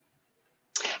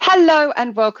Hello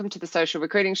and welcome to the Social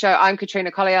Recruiting Show. I'm Katrina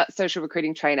Collier, social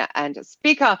recruiting trainer and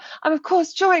speaker. I'm of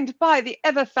course joined by the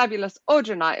ever fabulous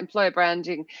Audra Knight, employer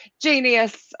branding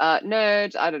genius,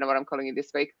 nerd. I don't know what I'm calling you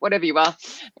this week, whatever you are.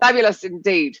 Fabulous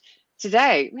indeed.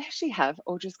 Today, we actually have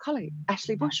Audra's colleague,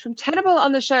 Ashley Bush from Tenable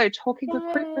on the show, talking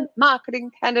recruitment,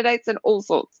 marketing, candidates, and all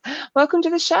sorts. Welcome to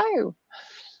the show.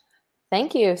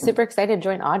 Thank you. Super excited to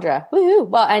join Audra. Woohoo!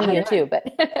 Well, and you too, but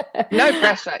no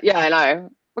pressure. Yeah, I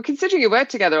know. Well, considering you work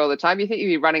together all the time, you think you'd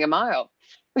be running a mile.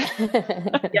 Yeah,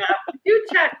 we do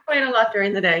chat quite a lot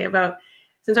during the day about,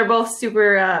 since we're both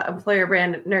super employer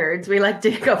brand nerds, we like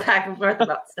to go back and forth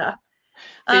about stuff.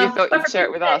 So you thought you'd share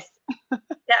it with us.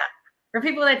 Yeah. For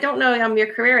people that don't know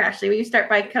your career, Ashley, will you start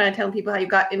by kind of telling people how you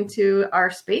got into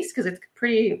our space? Because it's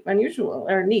pretty unusual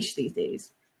or niche these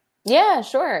days. Yeah,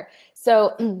 sure.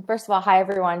 So first of all, hi,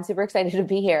 everyone. Super excited to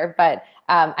be here. But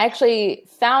I actually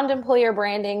found employer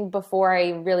branding before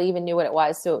I really even knew what it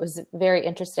was. So it was very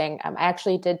interesting. I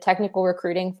actually did technical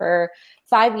recruiting for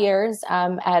 5 years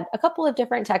at a couple of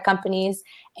different tech companies.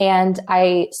 And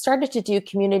I started to do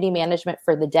community management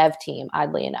for the dev team,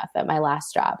 oddly enough, at my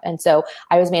last job. And so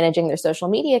I was managing their social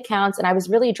media accounts and I was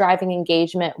really driving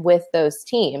engagement with those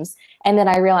teams. And then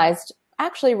I realized,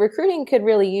 actually, recruiting could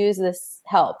really use this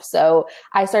help. So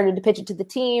I started to pitch it to the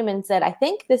team and said, I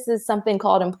think this is something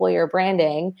called employer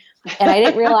branding. And I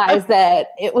didn't realize that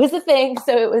it was a thing.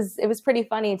 So it was pretty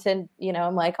funny to,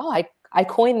 I'm like, oh, I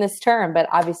coined this term, but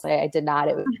obviously I did not.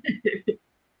 It was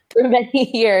for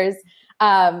many years.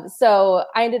 So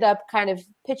I ended up kind of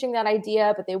pitching that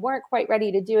idea, but they weren't quite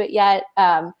ready to do it yet.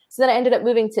 So then I ended up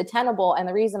moving to Tenable. And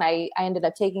the reason I ended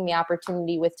up taking the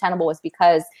opportunity with Tenable was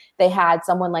because they had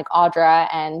someone like Audra,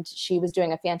 and she was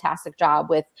doing a fantastic job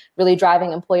with really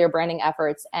driving employer branding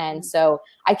efforts. And so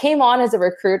I came on as a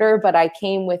recruiter, but I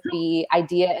came with the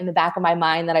idea in the back of my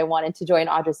mind that I wanted to join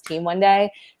Audra's team one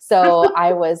day. So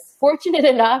I was fortunate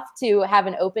enough to have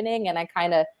an opening, and I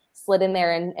kind of slid in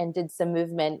there and did some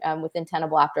movement within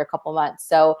Tenable after a couple months.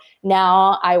 So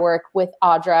now I work with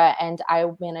Audra and I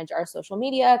manage our social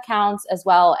media accounts as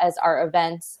well as our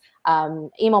events,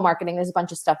 email marketing. There's a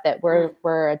bunch of stuff that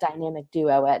we're a dynamic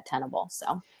duo at Tenable.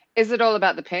 So is it all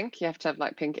about the pink? You have to have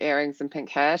like pink earrings and pink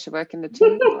hair to work in the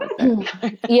team?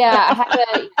 Yeah,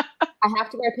 I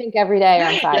have to wear pink every day or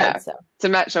I'm fired. Yeah, so to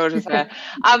match Audra's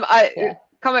hair.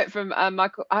 Comment from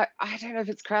Michael. I don't know if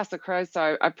it's Kraus or Crow,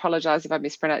 so I apologize if I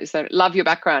mispronounce your name. Love your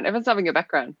background. Everyone's loving your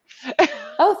background.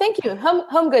 Oh, thank you.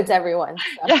 Home goods, everyone.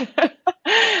 So. Yeah.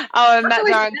 Oh, and Matt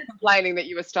Darren complaining that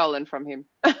you were stolen from him.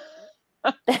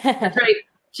 That's right.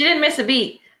 She didn't miss a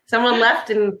beat. Someone left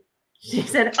and she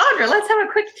said, Audra, let's have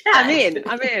a quick chat.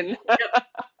 I'm in.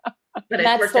 But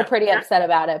Matt's still pretty upset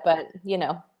about it, but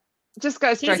Just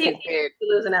go straight to He's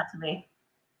losing out to me.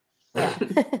 Yeah.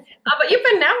 But you've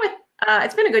been now with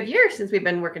it's been a good year since we've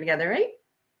been working together, right?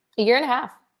 A year and a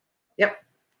half. Yep.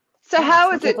 So how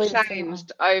has it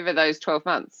changed over those 12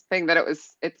 months, being that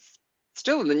it's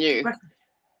still the new?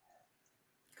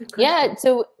 Yeah.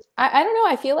 So I don't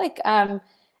know. I feel like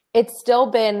it's still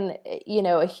been,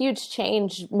 a huge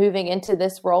change moving into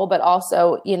this role, but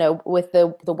also, with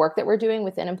the work that we're doing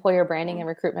within employer branding and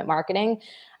recruitment marketing,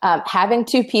 having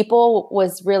two people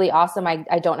was really awesome.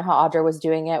 I don't know how Audra was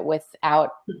doing it without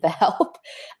the help,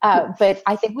 but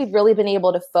I think we've really been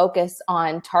able to focus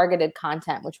on targeted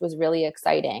content, which was really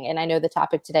exciting. And I know the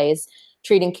topic today is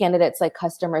treating candidates like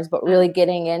customers, but really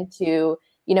getting into,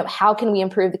 how can we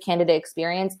improve the candidate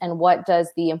experience and what does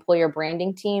the employer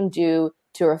branding team do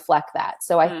to reflect that?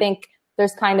 So I think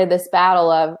there's kind of this battle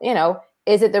of,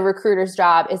 is it the recruiter's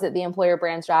job? Is it the employer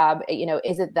brand's job?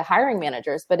 Is it the hiring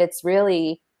managers? But it's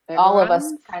really all of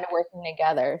us kind of working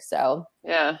together. So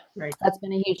yeah, right. That's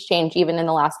been a huge change even in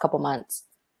the last couple months.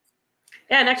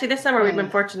 Yeah, and actually this summer we've been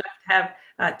fortunate enough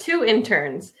to have 2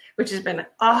 interns, which has been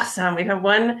awesome. We have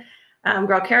one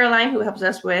girl, Caroline, who helps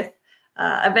us with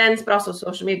events, but also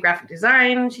social media, graphic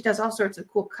design. She does all sorts of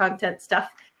cool content stuff.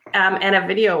 And a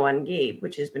video one, Gabe,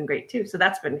 which has been great too. So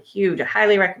that's been huge. I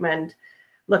highly recommend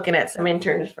looking at some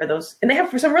interns for those. And they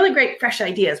have for some really great fresh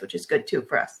ideas, which is good too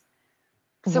for us.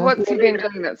 So what's you been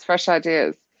doing that's fresh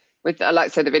ideas with,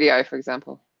 like, say, the video, for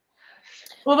example?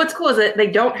 Well, what's cool is that they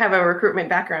don't have a recruitment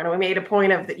background. And we made a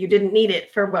point of that you didn't need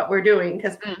it for what we're doing.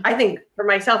 Because I think for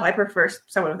myself, I prefer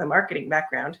someone with a marketing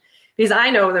background because I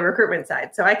know the recruitment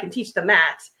side. So I can teach them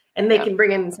that and they can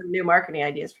bring in some new marketing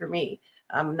ideas for me.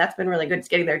 That's been really good. It's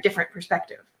getting their different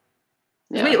perspective.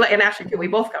 Yeah. And actually, too, we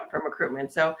both come from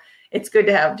recruitment. So it's good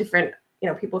to have different,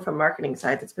 people from marketing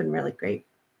sides. It's been really great.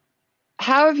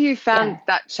 How have you found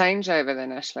that changeover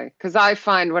then, Ashley? Because I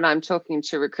find when I'm talking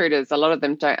to recruiters, a lot of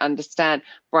them don't understand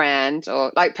brand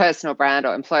or like personal brand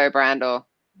or employer brand or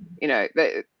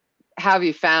how have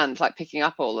you found like picking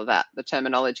up all of that, the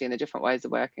terminology and the different ways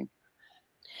of working?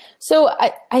 So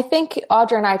I think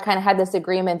Audra and I kind of had this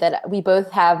agreement that we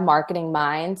both have marketing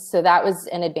minds. So that was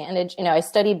an advantage. I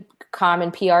studied comm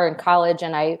and PR in college,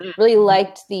 and I really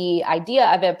liked the idea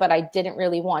of it, but I didn't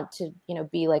really want to,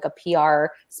 be like a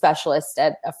PR specialist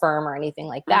at a firm or anything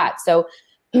like that. So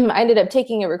I ended up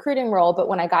taking a recruiting role, but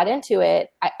when I got into it,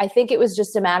 I think it was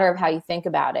just a matter of how you think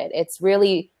about it. It's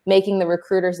really making the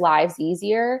recruiters' lives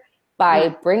easier by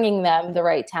bringing them the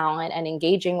right talent and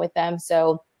engaging with them.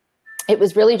 So it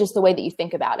was really just the way that you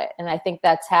think about it. And I think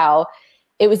that's how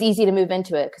it was easy to move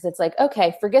into it, because it's like,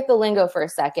 okay, forget the lingo for a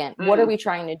second. What are we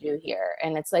trying to do here?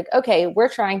 And it's like, okay, we're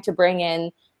trying to bring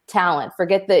in talent.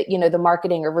 Forget the, the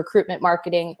marketing or recruitment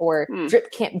marketing or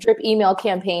drip email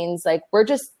campaigns. Like we're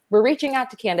reaching out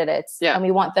to candidates and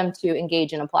we want them to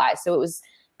engage and apply. So it was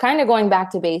kind of going back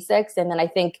to basics. And then I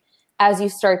think as you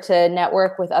start to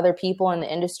network with other people in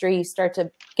the industry, you start to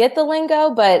get the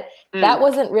lingo, but that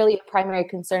wasn't really a primary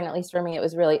concern, at least for me. It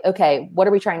was really, okay, what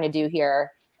are we trying to do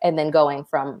here? And then going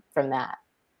from that.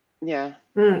 Yeah.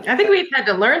 I think we've had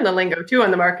to learn the lingo too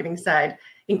on the marketing side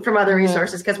from other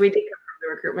resources, because we did come from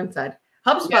the recruitment side.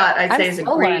 HubSpot, I'd say, is a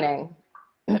great learning.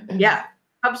 Yeah.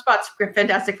 HubSpot's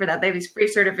fantastic for that. They have these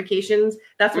free certifications.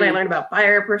 That's when I learned about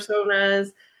buyer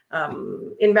personas,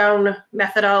 inbound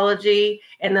methodology,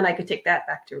 and then I could take that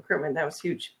back to recruitment. That was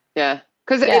huge. Yeah,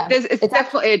 because it's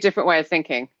definitely a different way of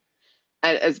thinking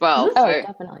as well. Oh, so,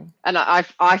 definitely. And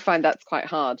I find that's quite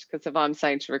hard, because if I'm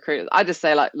saying to recruiters, I just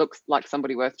say like, looks like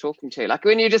somebody worth talking to. Like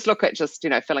when you just look at just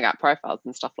filling out profiles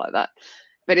and stuff like that.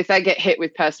 But if they get hit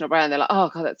with personal brand, they're like, oh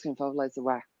god, that's going to involve loads of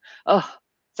work. Oh,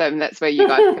 so that's where you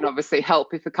guys can obviously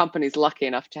help if a company's lucky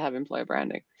enough to have employer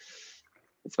branding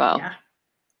as well.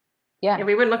 Yeah,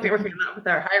 we've been working a lot with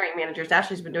our hiring managers.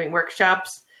 Ashley's been doing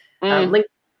workshops, LinkedIn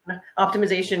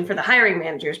optimization for the hiring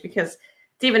managers, because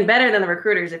it's even better than the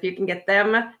recruiters if you can get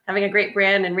them having a great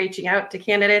brand and reaching out to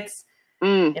candidates.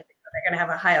 If they're going to have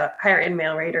a higher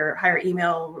email rate or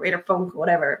phone call,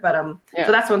 whatever. But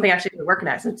so that's one thing actually we're working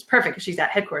at. So it's perfect because she's at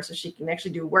headquarters, so she can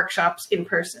actually do workshops in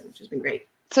person, which has been great.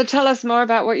 So tell us more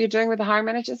about what you're doing with the hiring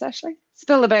managers, Ashley.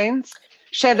 Spill the beans.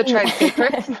 Share the trade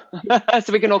secrets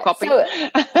so we can all copy. So,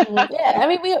 I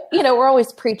mean, we're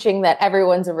always preaching that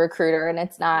everyone's a recruiter, and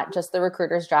it's not just the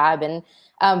recruiter's job. And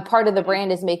part of the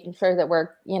brand is making sure that we're,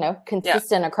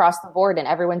 consistent across the board and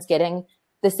everyone's getting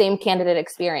the same candidate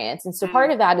experience. And so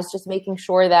part of that is just making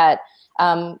sure that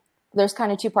there's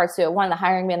kind of two parts to it. One, the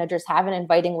hiring managers have an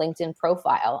inviting LinkedIn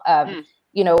profile. On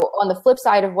the flip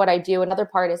side of what I do, another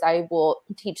part is I will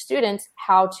teach students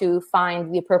how to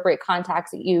find the appropriate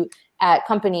contacts at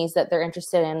companies that they're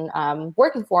interested in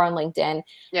working for on LinkedIn.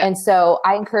 Yeah. And so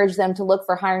I encourage them to look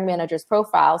for hiring managers'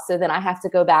 profiles. So then I have to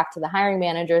go back to the hiring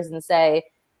managers and say,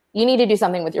 you need to do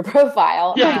something with your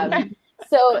profile.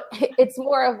 So it's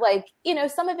more of like,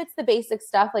 some of it's the basic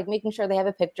stuff, like making sure they have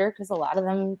a picture, because a lot of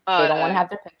them, they don't want to have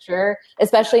their picture,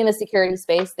 especially in the security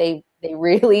space. They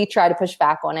really try to push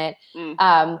back on it.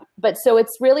 But so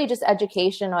it's really just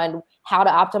education on how to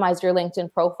optimize your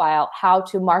LinkedIn profile, how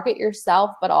to market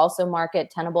yourself, but also market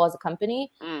Tenable as a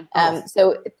company.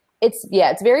 So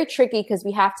it's very tricky, because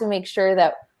we have to make sure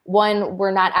that, one,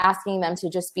 we're not asking them to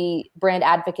just be brand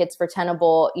advocates for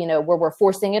Tenable, where we're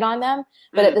forcing it on them.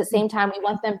 But at the same time, we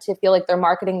want them to feel like they're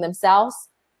marketing themselves.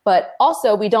 But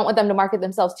also, we don't want them to market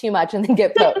themselves too much and then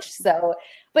get poached. So,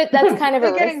 but that's kind of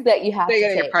a risk that you have to take.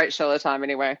 They're getting approached all the time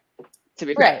anyway, to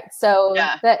be fair. Right. So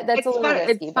that's a little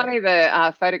risky. It's funny,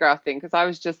 the photograph thing, because I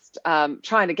was just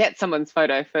trying to get someone's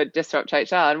photo for Disrupt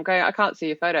HR. And I'm going, I can't see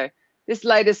your photo. This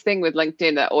latest thing with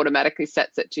LinkedIn that automatically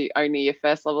sets it to only your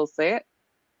first level see it.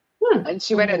 And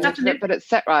she went in, but it's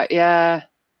set right. Yeah.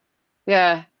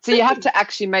 So you have to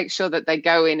actually make sure that they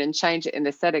go in and change it in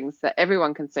the settings that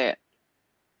everyone can see it.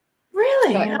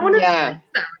 Really? So,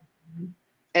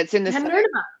 it's in the settings.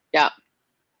 Yeah.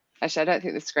 Actually, I don't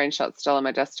think the screenshot's still on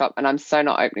my desktop, and I'm so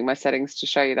not opening my settings to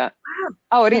show you that. Wow.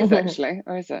 Oh, it is actually.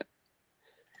 Or is it?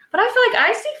 But I feel like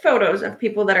I see photos of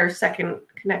people that are second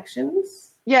connections.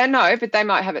 Yeah, no, but they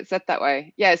might have it set that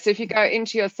way. Yeah, so if you go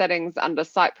into your settings under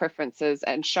site preferences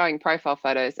and showing profile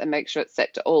photos, and make sure it's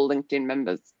set to all LinkedIn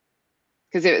members.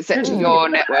 Because if it's set to your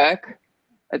network,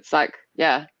 it's like,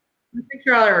 I'm pretty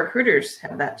sure all our recruiters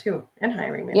have that too, and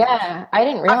hiring managers. Yeah, I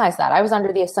didn't realize that. I was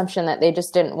under the assumption that they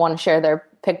just didn't want to share their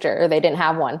picture, or they didn't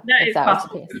have one. That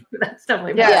possible. That's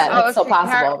definitely possible. Yeah, that's still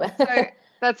possible. So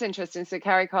that's interesting. So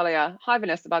Carrie Collier, hi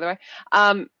Vanessa, by the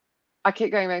way. I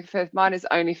keep going back first. Mine is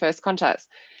only first contacts.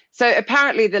 So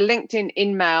apparently the LinkedIn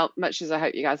InMail, much as I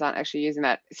hope you guys aren't actually using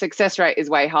that, success rate is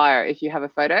way higher if you have a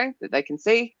photo that they can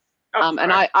see.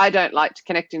 And I don't like to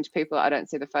connecting to people I don't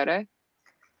see the photo.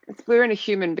 We're in a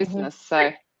human business,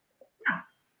 so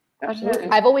Absolutely.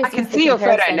 I've always I can see your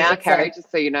photo now, Carrie, just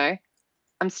so you know.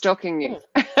 I'm stalking you.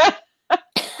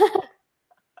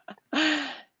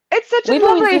 It's such a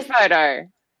lovely photo.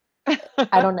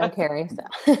 I don't know Carrie, so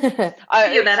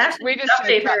we just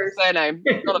talked about the surname.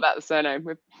 It's all about the surname.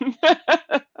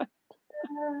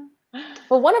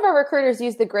 Well, one of our recruiters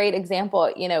used the great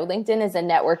example, LinkedIn is a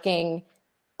networking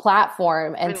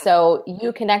platform. And so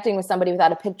you connecting with somebody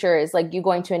without a picture is like you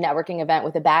going to a networking event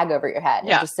with a bag over your head and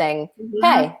just saying,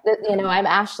 hey, I'm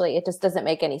Ashley. It just doesn't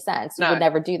make any sense. You would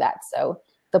never do that. So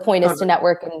the point is to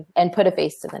network and put a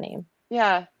face to the name.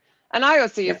 Yeah. And I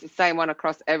also use the same one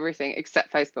across everything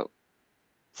except Facebook,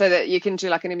 so that you can do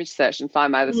like an image search and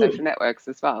find my other social networks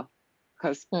as well.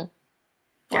 Because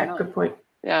good point.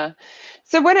 Yeah.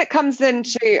 So when it comes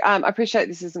into, I appreciate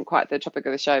this isn't quite the topic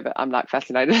of the show, but I'm like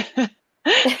fascinated.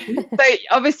 So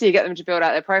obviously you get them to build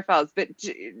out their profiles, but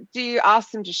do you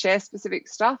ask them to share specific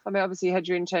stuff? I mean, obviously you had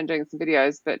your intern doing some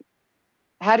videos, but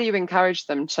how do you encourage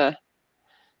them to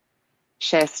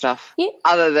share stuff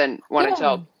other than want a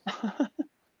job?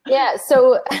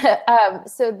 So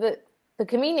the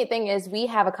convenient thing is we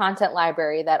have a content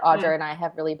library that Audra and I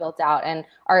have really built out, and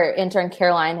our intern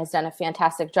Caroline has done a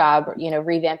fantastic job,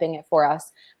 revamping it for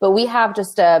us. But we have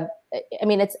just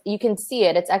you can see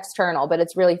it, it's external, but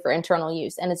it's really for internal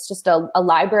use. And it's just a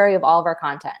library of all of our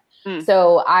content.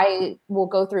 So I will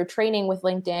go through training with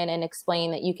LinkedIn and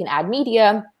explain that you can add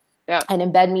media and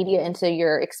embed media into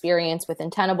your experience within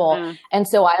Tenable. And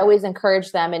so I always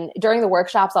encourage them, and during the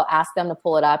workshops, I'll ask them to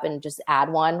pull it up and just add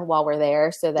one while we're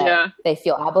there so that they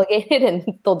feel obligated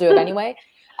and they'll do it anyway.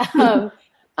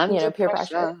 Peer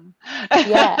pressure.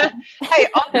 Yeah. Hey,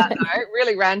 on that note,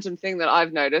 really random thing that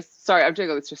I've noticed. Sorry, I'm doing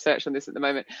all this research on this at the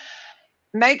moment.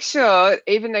 Make sure,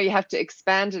 even though you have to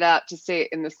expand it out to see it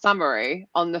in the summary,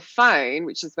 on the phone,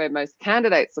 which is where most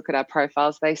candidates look at our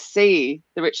profiles, they see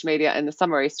the rich media in the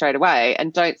summary straight away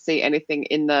and don't see anything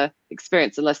in the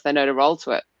experience unless they know to roll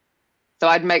to it. So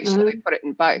I'd make sure they put it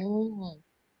in both.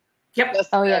 Yep.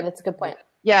 That's a good point.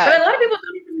 Yeah. But a lot of people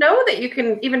don't even know that you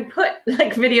can even put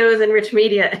like videos in rich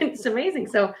media. It's amazing.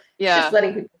 So just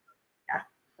letting people.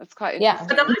 That's quite interesting.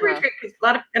 But the library trick is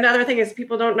another thing is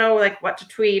people don't know like what to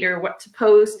tweet or what to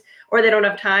post, or they don't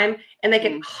have time, and they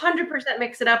can 100%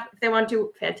 mix it up if they want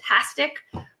to. Fantastic.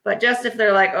 But just if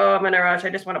they're like, oh, I'm in a rush, I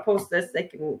just want to post this, they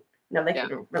can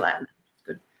can rely on that.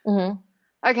 It's good.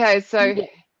 Okay, so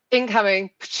incoming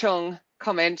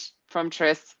comment from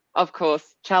Tris. Of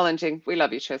course, challenging. We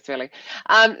love you, Tris, really.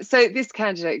 So this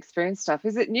candidate experience stuff,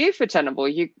 is it new for Tenable?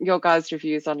 Your guys'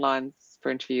 reviews online for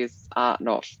interviews are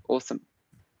not awesome.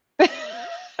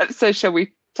 So shall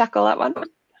we tackle that one?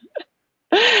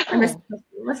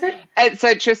 What's it? And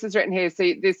so Tris has written here,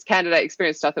 so this candidate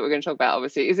experience stuff that we're going to talk about,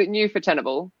 obviously, is it new for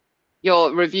Tenable?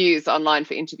 Your reviews online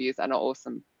for interviews are not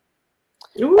awesome.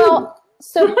 Ooh. Well,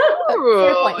 so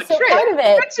fair point. So Tris, part of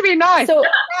it, to be nice. So,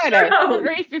 Friday,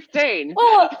 3:15.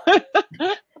 Well,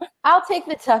 I'll take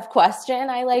the tough question.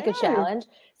 I like a challenge.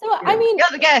 So, I mean, you're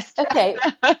the guest. Okay.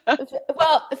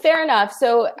 Well, fair enough.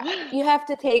 So you have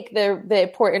to take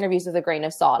the poor interviews with a grain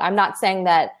of salt. I'm not saying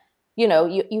that,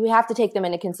 you have to take them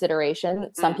into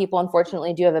consideration. Some people,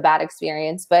 unfortunately, do have a bad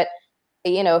experience. But,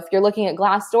 if you're looking at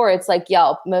Glassdoor, it's like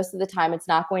Yelp. Most of the time, it's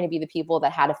not going to be the people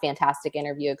that had a fantastic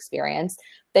interview experience.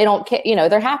 They don't care.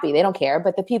 They're happy. They don't care.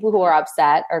 But the people who are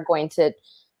upset are going to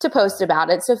post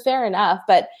about it. So fair enough.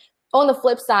 But on the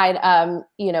flip side,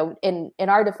 in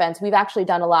our defense, we've actually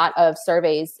done a lot of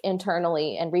surveys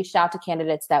internally and reached out to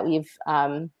candidates that we've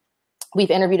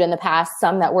interviewed in the past,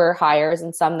 some that were hires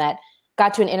and some that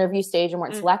got to an interview stage and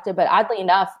weren't selected. But oddly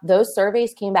enough, those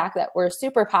surveys came back that were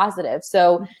super positive.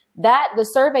 So the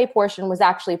survey portion was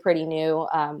actually pretty new.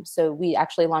 So we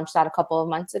actually launched that a couple of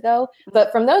months ago.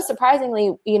 But from those,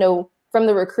 surprisingly, from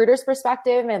the recruiter's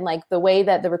perspective and like the way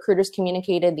that the recruiters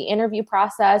communicated the interview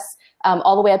process,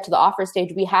 all the way up to the offer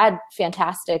stage, we had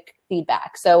fantastic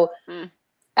feedback. So,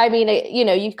 I mean,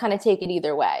 you kind of take it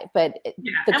either way, but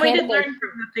and we did learn from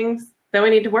the things that we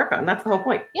need to work on. That's the whole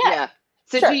point. Yeah.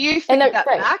 So do you feed that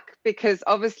back? Because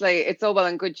obviously it's all well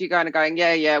and good you going,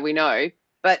 yeah, we know,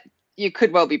 but you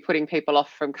could well be putting people off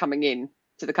from coming in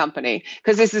to the company,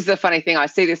 because this is the funny thing. I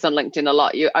see this on LinkedIn a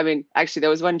lot. Actually there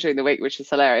was one during the week which was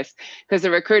hilarious, because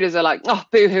the recruiters are like, oh,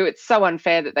 boo-hoo, it's so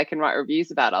unfair that they can write reviews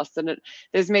about us. And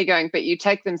there's me going, but you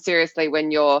take them seriously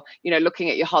when you're looking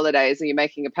at your holidays and you're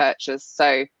making a purchase.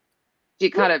 So do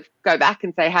you kind of go back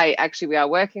and say, hey, actually we are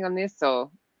working on this, or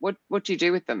what do you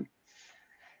do with them?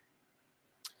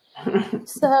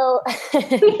 So that's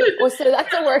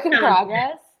a work in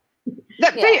progress.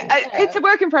 It's a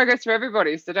work in progress for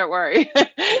everybody, so don't worry.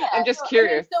 I'm just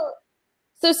curious.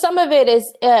 So some of it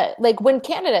is like when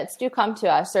candidates do come to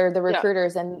us or the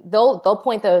recruiters, and they'll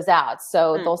point those out.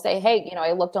 So they'll say, hey, you know,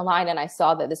 I looked online and I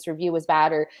saw that this review was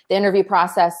bad, or the interview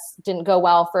process didn't go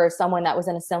well for someone that was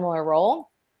in a similar role.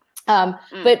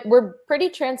 But we're pretty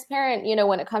transparent, you know,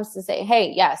 when it comes to say,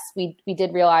 hey, yes, we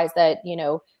did realize that, you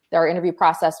know, our interview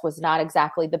process was not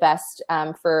exactly the best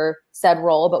for said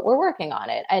role, but we're working on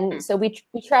it. And so we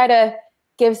try to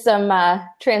give some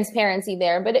transparency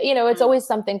there, but you know, it's always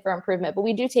something for improvement. But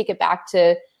we do take it back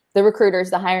to the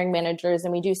recruiters, the hiring managers,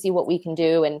 and we do see what we can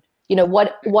do. And you know,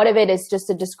 what of it is just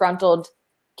a disgruntled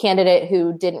candidate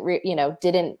who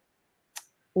didn't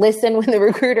listen when the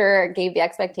recruiter gave the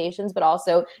expectations, but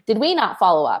also did we not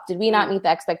follow up? Did we not meet the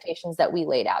expectations that we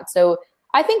laid out? So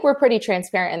I think we're pretty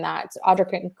transparent in that. Audra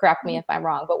can correct me if I'm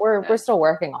wrong, but we're still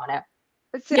working on it.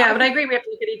 Yeah, but I agree. We have to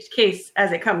look at each case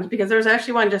as it comes, because there was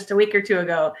actually one just a week or two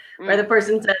ago where the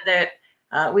person said that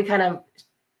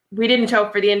we didn't show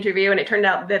up for the interview, and it turned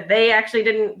out that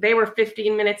they were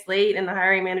 15 minutes late and the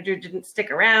hiring manager didn't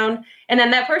stick around. And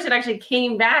then that person actually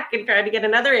came back and tried to get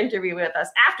another interview with us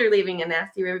after leaving a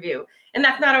nasty review. And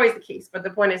that's not always the case, but the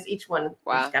point is each one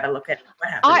just got to look at what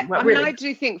happened. I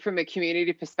do think from a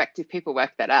community perspective, people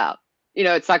work that out. You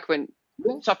know, it's like when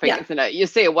shopping, isn't it? You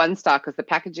see a 1-star because the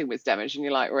packaging was damaged and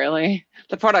you're like, really?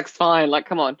 The product's fine, like,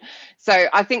 come on. So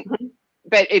I think,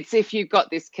 but it's if you've got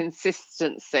this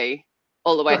consistency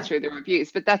all the way through the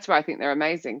reviews, but that's where I think they're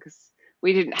amazing, because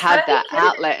we didn't have that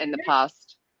outlet in the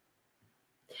past.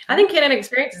 I think candidate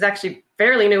experience is actually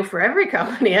fairly new for every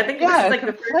company. I think this is like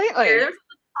the first year. There was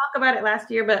talk about it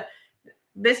last year, but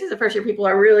this is the first year people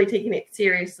are really taking it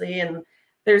seriously. And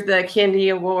there's the Candy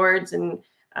Awards, and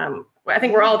I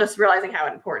think we're all just realizing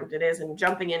how important it is and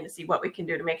jumping in to see what we can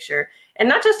do to make sure. And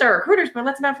not just our recruiters, but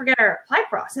let's not forget our apply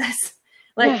process.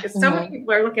 Like so many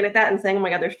people are looking at that and saying, oh my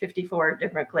God, there's 54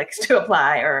 different clicks to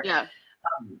apply, or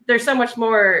there's so much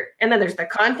more. And then there's the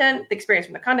content, the experience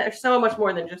from the content. There's so much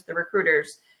more than just the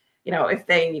recruiters, you know, if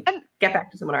they get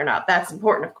back to someone or not. That's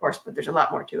important, of course, but there's a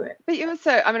lot more to it. But you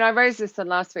also, I mean, I raised this on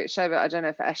last week's show, but I don't know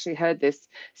if I actually heard this.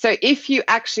 So if you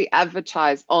actually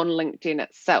advertise on LinkedIn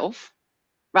itself,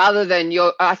 rather than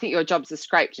I think your jobs are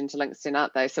scraped into LinkedIn,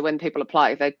 aren't they? So when people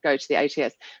apply, they go to the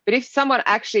ATS. But if someone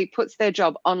actually puts their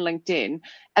job on LinkedIn,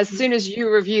 as soon as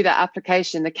you review that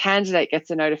application, the candidate gets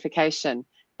a notification.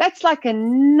 That's like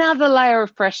another layer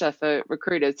of pressure for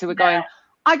recruiters who are going,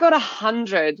 I got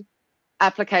 100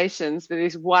 applications for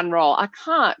this one role. I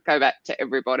can't go back to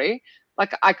everybody.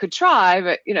 Like I could try,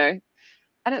 but you know,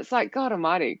 and it's like, God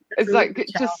almighty. It's like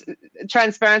just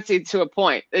transparency to a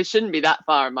point. It shouldn't be that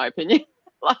far, in my opinion.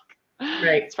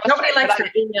 Right. Nobody likes an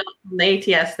email from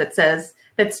the ATS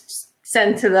that's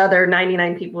sent to the other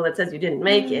 99 people that says you didn't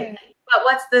make it. But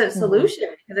what's the solution?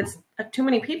 Because it's too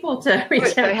many people to reach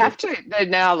out. They have to. They're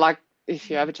now like,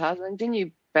 if you advertise LinkedIn,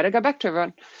 you better go back to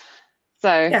everyone.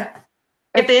 So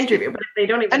if they interview, but if they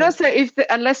don't even. And also,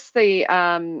 unless the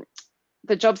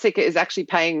job seeker is actually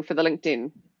paying for the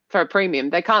LinkedIn for a premium,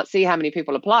 they can't see how many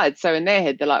people applied. So in their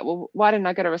head, they're like, well, why didn't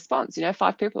I get a response? You know,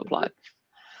 5 people applied.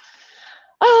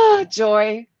 Oh,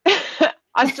 joy.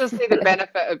 I still see the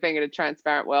benefit of being in a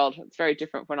transparent world. It's very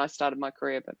different when I started my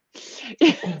career, but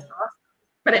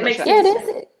it makes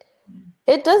sense.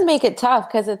 It does make it tough,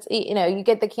 because it's, you know, you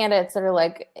get the candidates that are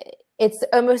like, it's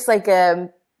almost like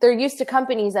they're used to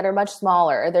companies that are much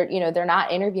smaller. They're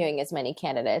not interviewing as many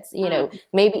candidates. You know,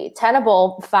 maybe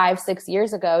Tenable 5-6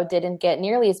 years ago didn't get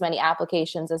nearly as many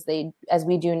applications as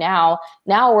we do now.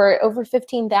 Now we're over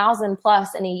 15,000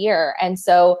 plus in a year, and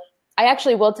so I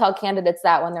actually will tell candidates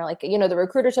that when they're like, you know, the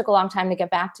recruiter took a long time to get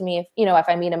back to me, if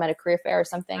I meet them at a career fair or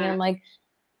something. And I'm like,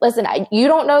 listen, you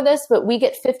don't know this, but we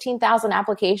get 15,000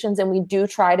 applications, and we do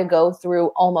try to go through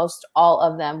almost all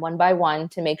of them one by one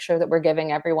to make sure that we're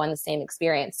giving everyone the same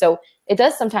experience. So it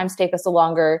does sometimes take us a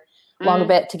longer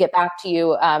bit to get back to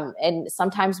you. And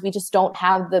sometimes we just don't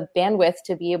have the bandwidth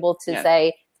to be able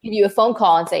to give you a phone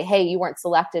call and say, hey, you weren't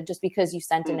selected just because you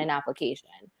sent in an application.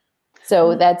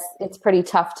 So it's pretty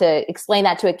tough to explain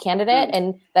that to a candidate.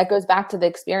 And that goes back to the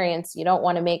experience. You don't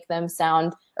want to make them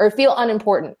sound or feel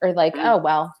unimportant, or like, oh,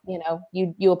 well, you know,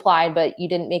 you applied, but you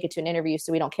didn't make it to an interview,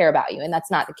 so we don't care about you. And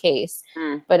that's not the case.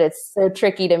 But it's so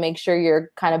tricky to make sure you're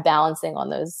kind of balancing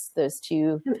on those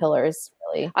two pillars,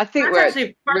 really. I think that's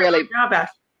actually really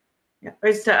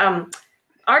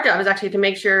our job is actually to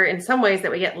make sure in some ways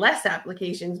that we get less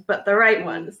applications, but the right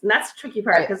ones. And that's the tricky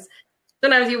part, because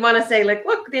sometimes you want to say, like,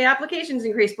 look, the applications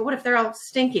increased, but what if they're all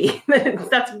stinky?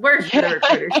 That's worse for the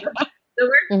recruiters. So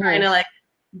we're trying to like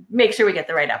make sure we get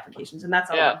the right applications, and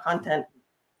that's all about content.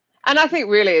 And I think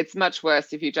really it's much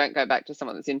worse if you don't go back to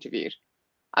someone that's interviewed.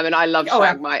 I mean, I love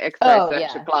showing my expo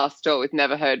search at Glassdoor with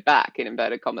never heard back in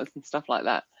inverted commas and stuff like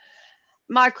that.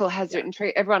 Michael has written,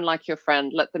 treat everyone like your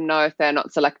friend. Let them know if they're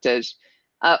not selected.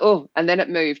 And then it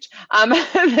moved.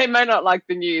 They may not like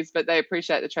the news, but they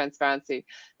appreciate the transparency.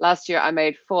 Last year, I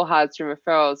made 4 hires from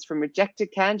referrals from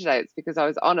rejected candidates because I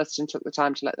was honest and took the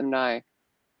time to let them know.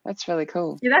 That's really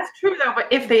cool. Yeah, that's true though. But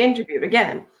if they interviewed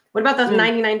again, what about those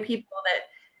 99 people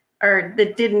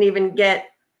that didn't even get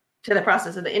to the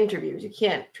process of the interviews? You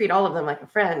can't treat all of them like a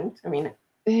friend. I mean,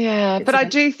 yeah, but I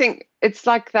do think it's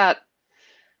like that.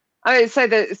 I said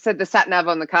the sat nav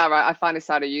on the car, right? I finally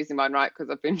started using mine, right?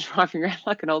 Because I've been driving around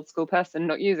like an old school person,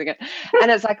 not using it. And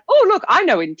it's like, oh, look, I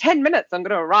know in 10 minutes I'm going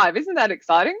to arrive. Isn't that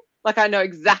exciting? Like I know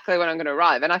exactly when I'm going to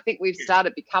arrive. And I think we've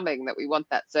started becoming that we want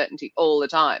that certainty all the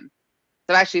time.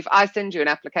 So actually, if I send you an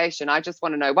application, I just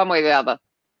want to know one way or the other,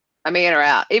 I'm in or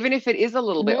out, even if it is a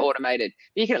little bit automated.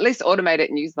 You can at least automate it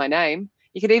and use my name.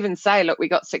 You could even say, look, we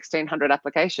got 1,600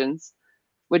 applications.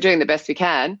 We're doing the best we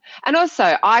can. And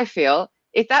also, I feel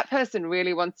if that person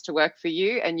really wants to work for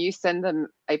you and you send them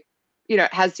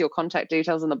has your contact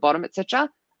details on the bottom, etc.,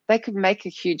 they could make a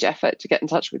huge effort to get in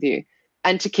touch with you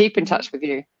and to keep in touch with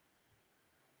you.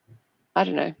 I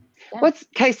don't know. Yeah. What's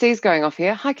Casey's going off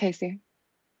here? Hi, Casey.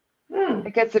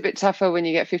 It gets a bit tougher when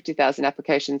you get 50,000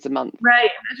 applications a month. Right.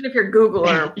 Imagine if you're Google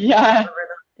or yeah.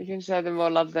 You can show them more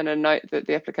love than a note that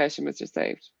the application was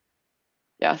received.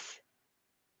 Yes.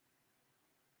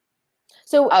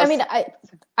 So, I mean,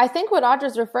 I think what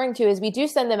Audra's referring to is we do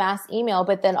send the mass email,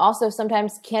 but then also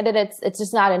sometimes candidates, it's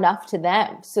just not enough to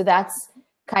them. So that's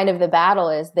kind of the battle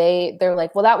is they're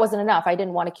like, well, that wasn't enough. I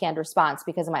didn't want a canned response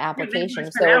because of my application.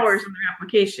 So hours on their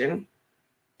application.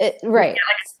 Right. Yeah,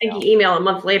 like a stinky email a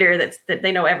month later that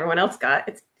they know everyone else got.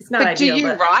 It's not ideal. Do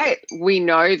you write, we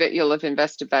know that you'll have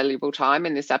invested valuable time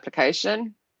in this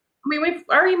application? I mean,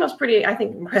 our email's pretty, I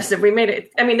think, impressive. We made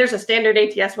it. I mean, there's a standard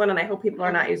ATS one, and I hope people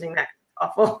are not using that.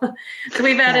 Awful. So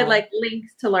we've added like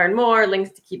links to learn more,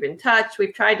 links to keep in touch.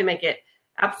 We've tried to make it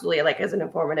absolutely like as an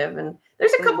informative. And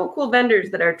there's a couple cool vendors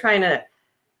that are trying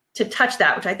to touch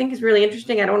that, which I think is really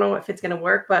interesting. I don't know if it's going to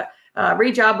work, but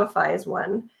Rejobify is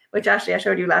one, which actually I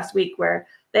showed you last week, where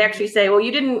they actually say, well,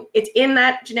 it's in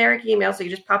that generic email. So you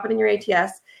just pop it in your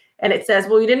ATS and it says,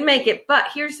 well, you didn't make it, but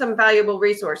here's some valuable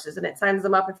resources. And it signs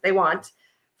them up if they want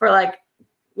for like,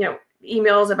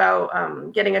 emails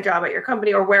about getting a job at your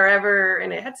company or wherever.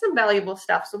 And it had some valuable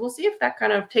stuff. So we'll see if that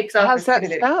kind of takes off. How's that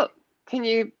spelled? Can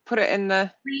you put it in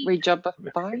the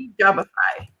Rejobify?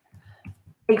 Rejobify.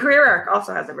 And CareerArc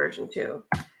also has a version too.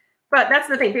 But that's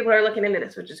the thing. People are looking into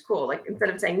this, which is cool. Like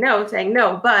instead of saying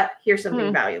no, but here's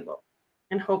something valuable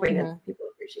and hoping that people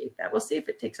appreciate that. We'll see if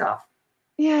it takes off.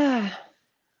 Yeah.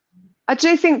 I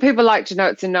do think people like to know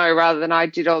it's a no rather than I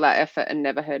did all that effort and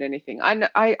never heard anything.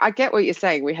 I get what you're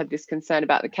saying. We had this concern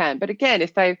about the can. But again,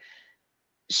 if they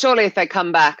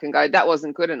come back and go, that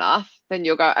wasn't good enough, then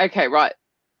you'll go, okay, right.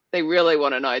 They really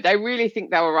want to know. They really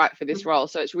think they were right for this role.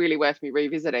 So it's really worth me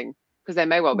revisiting because they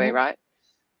may well be, right?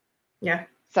 Yeah.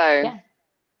 So. Yeah.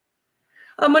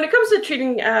 When it comes to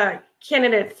treating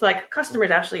candidates like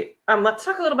customers, actually, let's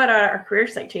talk a little bit about our career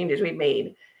site changes we've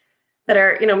made that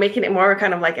are, making it more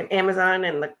kind of like an Amazon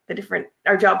and the different,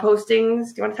 our job postings.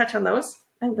 Do you want to touch on those?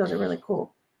 I think those are really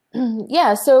cool.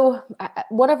 Yeah. So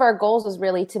one of our goals was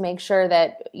really to make sure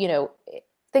that,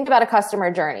 think about a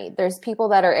customer journey. There's people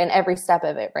that are in every step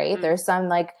of it, right? There's some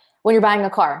like when you're buying a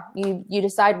car, you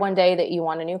decide one day that you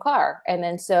want a new car. And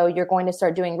then so you're going to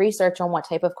start doing research on what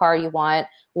type of car you want,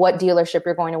 what dealership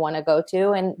you're going to want to go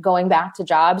to, and going back to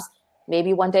jobs.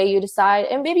 Maybe one day you decide,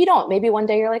 and maybe you don't. Maybe one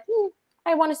day you're like,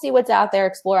 I want to see what's out there,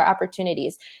 explore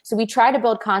opportunities. So we try to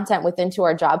build content within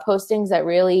our job postings that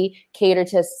really cater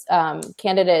to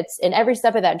candidates in every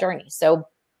step of that journey. So,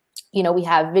 we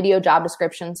have video job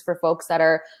descriptions for folks that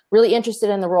are really interested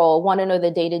in the role, want to know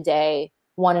the day-to-day,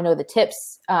 want to know the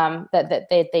tips that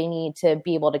they need to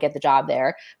be able to get the job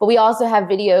there. But we also have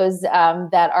videos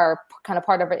that are kind of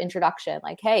part of an introduction,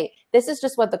 like, hey, this is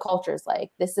just what the culture is like.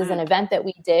 This is an event that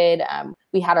we did.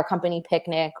 We had our company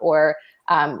picnic, or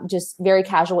just very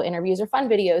casual interviews or fun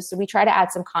videos. So we try to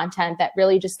add some content that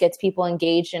really just gets people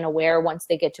engaged and aware once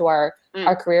they get to our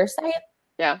career site.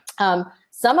 Yeah.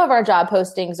 Some of our job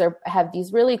postings have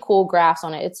these really cool graphs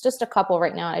on it. It's just a couple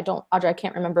right now. Audra, I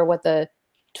can't remember what the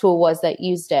tool was that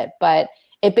used it, but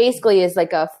it basically is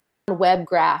like a web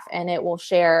graph, and it will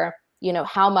share,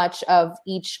 how much of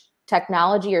each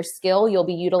technology or skill you'll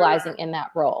be utilizing in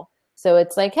that role. So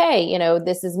it's like, hey,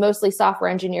 this is mostly software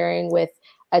engineering with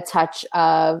a touch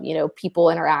of,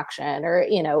 people interaction, or,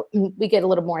 we get a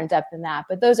little more in depth than that,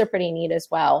 but those are pretty neat as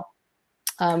well.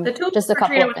 The tool just a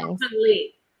couple of things. Hung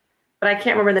Lee, but I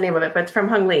can't remember the name of it. But it's from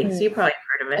Hung Lee, so you probably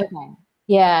heard of it. Okay.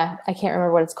 Yeah, I can't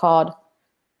remember what it's called,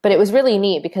 but it was really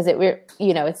neat because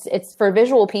it's for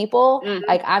visual people. Mhm.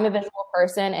 Like I'm a visual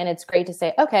person, and it's great to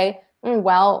say, okay,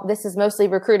 well, this is mostly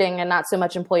recruiting and not so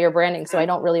much employer branding, so I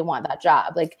don't really want that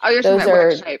job. Like you're those talking about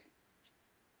are Workshape.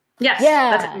 Yes,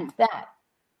 yeah, that.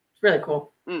 It's really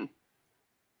cool.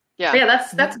 Yeah. But yeah,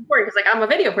 that's important because like I'm a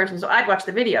video person, so I'd watch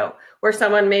the video. Where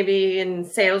someone maybe in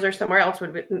sales or somewhere else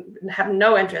would have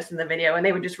no interest in the video, and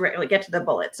they would just really get to the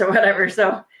bullets or whatever.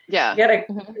 So Yeah. you gotta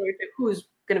who's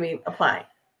going to be applying.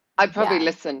 I'd probably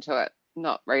listen to it,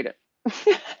 not read it.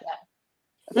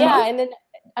 Yeah, and then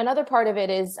another part of it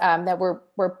is that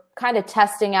we're kind of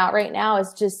testing out right now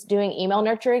is just doing email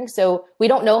nurturing. So we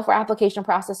don't know if our application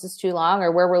process is too long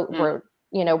or where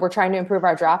we're trying to improve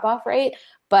our drop off rate.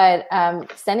 But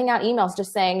sending out emails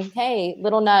just saying, hey,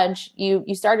 little nudge,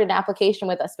 you started an application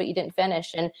with us, but you didn't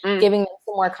finish, and giving them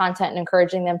some more content and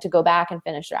encouraging them to go back and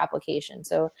finish their application.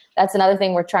 So that's another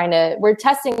thing we're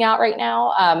testing out right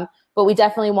now. But we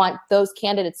definitely want those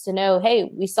candidates to know,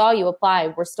 hey, we saw you apply.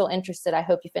 We're still interested. I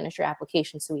hope you finish your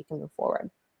application so we can move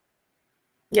forward.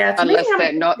 Yeah. Unless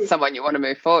they're not someone you want to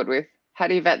move forward with. How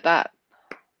do you vet that?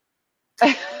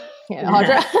 Yeah,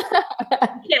 Audra?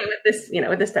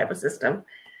 with this type of system.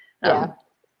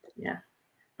 Yeah.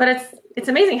 But it's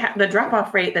amazing how the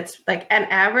drop-off rate that's like an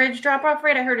average drop-off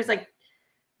rate I heard is like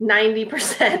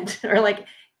 90% or like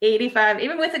 85,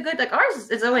 even with a good, like ours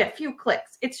is only a few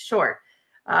clicks. It's short.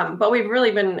 But we've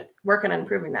really been working on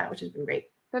improving that, which has been great.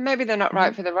 But maybe they're not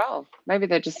right for the role. Maybe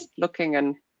they're just looking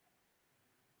and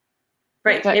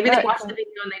right. Maybe they watch the video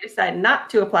and they decide not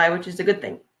to apply, which is a good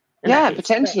thing. Yeah,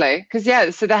 potentially. Because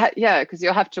because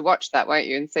you'll have to watch that, won't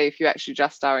you, and see if you actually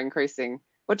just are increasing.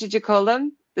 What did you call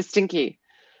them? The stinky.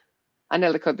 I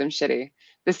nearly called them shitty.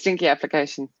 The stinky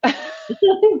applications.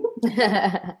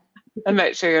 And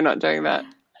make sure you're not doing that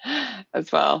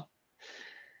as well.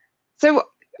 So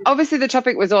obviously the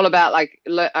topic was all about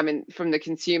from the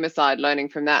consumer side, learning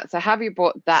from that. So have you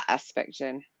brought that aspect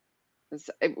in?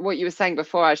 What you were saying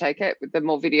before, I take it, with the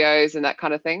more videos and that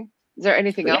kind of thing. Is there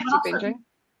anything else you've been doing?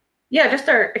 Yeah,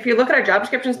 if you look at our job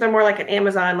descriptions, they're more like an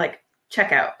Amazon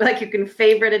checkout. Like you can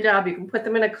favorite a job, you can put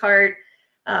them in a cart.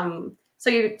 So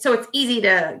it's easy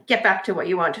to get back to what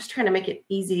you want. Just trying to make it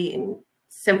easy and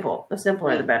simple. The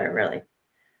simpler the better, really.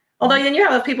 Although then you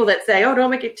have those people that say, "Oh,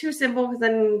 don't make it too simple because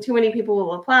then too many people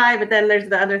will apply." But then there's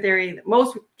the other theory that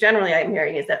most generally I'm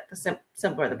hearing is that the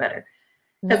simpler the better,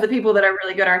 because the people that are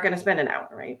really good aren't going to spend an hour,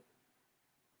 right?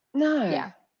 No.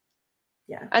 Yeah.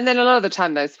 Yeah. And then a lot of the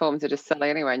time those forms are just silly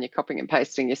anyway, and you're copying and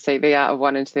pasting your CV out of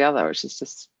one into the other, which is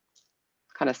just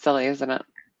kind of silly, isn't it?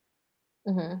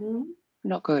 Mm-hmm.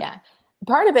 Not good. Yeah.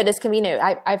 Part of it is convenient.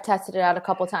 I've tested it out a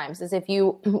couple times. Is if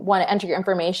you want to enter your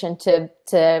information to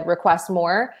request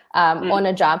more on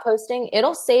a job posting,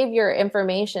 it'll save your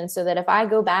information so that if I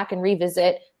go back and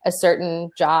revisit a certain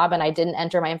job and I didn't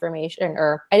enter my information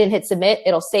or I didn't hit submit,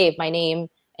 it'll save my name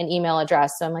and email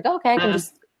address. So I'm like, okay, I can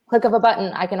just click of a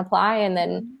button, I can apply, and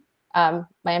then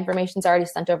my information's already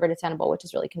sent over to Tenable, which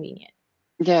is really convenient.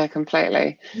 Yeah,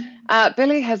 completely.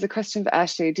 Billy has a question for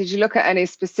Ashley. Did you look at any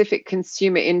specific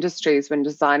consumer industries when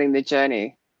designing the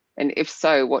journey? And if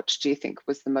so, what do you think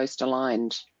was the most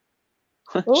aligned?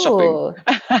 Shopping.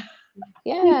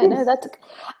 Yeah, no,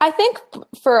 I think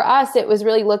for us, it was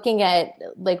really looking at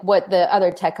what the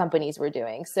other tech companies were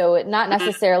doing. So not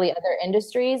necessarily other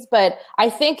industries, but I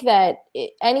think that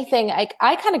anything,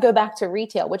 I kind of go back to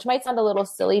retail, which might sound a little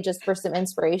silly just for some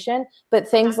inspiration, but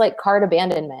things like cart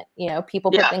abandonment, people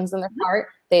put things in their cart,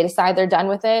 they decide they're done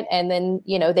with it. And then,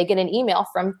 they get an email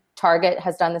from Target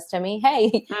has done this to me.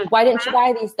 Hey, why didn't you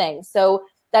buy these things? So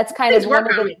that's kind of one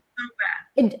of the,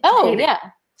 yeah.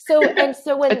 So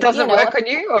when it doesn't work on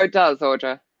you, or it does,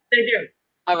 Audra? They do.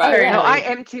 All right. No, I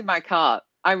empty my cart.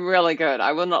 I'm really good.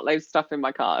 I will not leave stuff in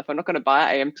my cart. If I'm not going to buy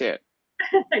it, I empty it.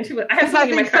 I do. I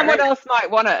think someone else might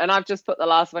want it, and I've just put the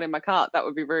last one in my cart. That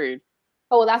would be rude.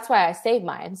 Oh, well, that's why I save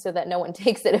mine so that no one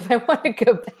takes it if I want to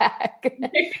go back.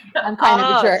 I'm kind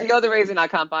of a jerk. So you're the reason I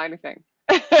can't buy anything.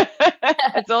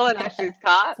 It's all in Ashley's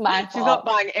cart. She's not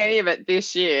buying any of it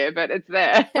this year, but it's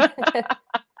there.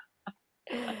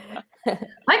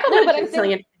 Michael,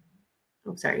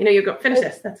 sorry. You go finish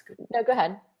this. That's good. No, go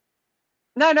ahead.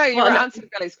 No, you're answering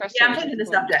Billy's question. Yeah, I'm changing the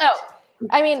subject.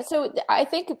 I mean, so I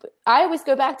think I always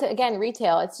go back to, again,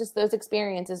 retail. It's just those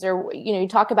experiences, or, you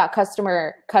talk about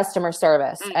customer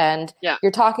service and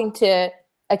you're talking to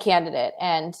a candidate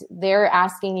and they're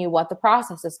asking you what the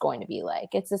process is going to be like.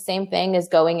 It's the same thing as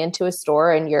going into a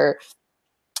store and you're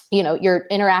you're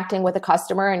interacting with a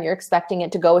customer and you're expecting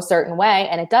it to go a certain way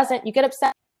and it doesn't, you get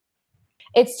upset.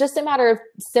 It's just a matter of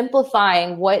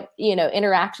simplifying what,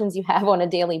 interactions you have on a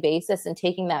daily basis and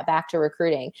taking that back to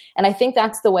recruiting. And I think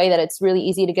that's the way that it's really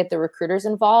easy to get the recruiters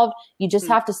involved. You just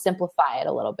have to simplify it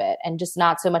a little bit and just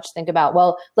not so much think about,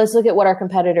 well, let's look at what our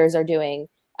competitors are doing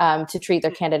to treat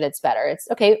their candidates better. It's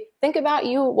okay. Think about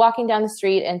you walking down the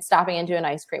street and stopping into an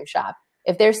ice cream shop.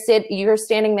 If you're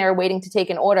standing there waiting to take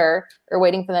an order or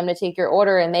waiting for them to take your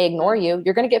order and they ignore you,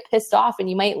 you're going to get pissed off and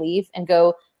you might leave and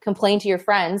go complain to your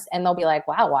friends and they'll be like,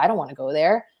 wow, well, I don't want to go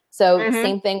there. So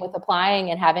same thing with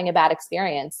applying and having a bad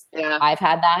experience. Yeah. I've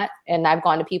had that and I've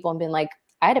gone to people and been like,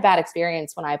 I had a bad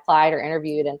experience when I applied or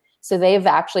interviewed. And so they've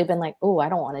actually been like, oh, I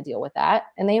don't want to deal with that.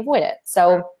 And they avoid it.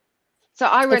 So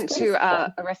I went to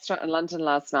a restaurant in London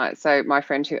last night. So my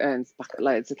friend who earns bucket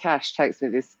loads of cash takes me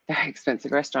to this very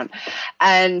expensive restaurant.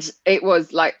 And it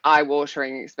was like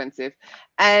eye-watering expensive.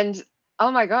 And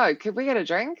oh my God, could we get a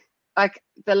drink? Like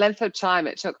the length of time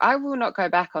it took. I will not go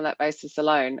back on that basis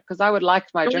alone because I would like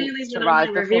my drinks to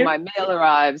arrive before my meal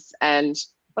arrives. And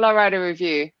will I write a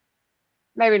review?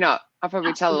 Maybe not. I'll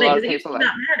probably tell a lot of people. It does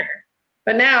not matter.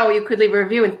 But now you could leave a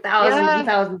review and thousands and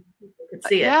thousands of people could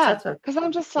see it. Yeah, because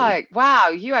I'm just like, wow,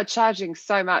 you are charging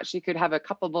so much. You could have a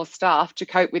couple more staff to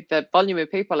cope with the volume of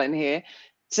people in here.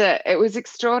 It was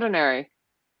extraordinary.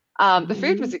 The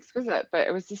food was exquisite, but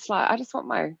it was just like, I just want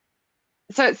my...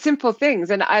 So it's simple things,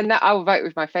 and I will vote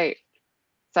with my feet.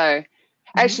 So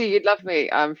actually, you'd love me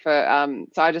so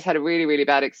I just had a really, really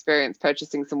bad experience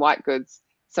purchasing some white goods.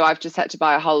 So I've just had to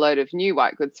buy a whole load of new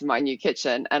white goods for my new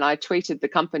kitchen. And I tweeted the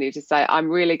company to say, I'm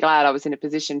really glad I was in a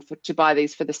position to buy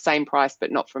these for the same price,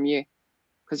 but not from you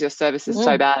because your service is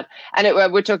so bad. And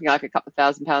we're talking like a couple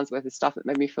of £1,000 worth of stuff that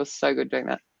made me feel so good doing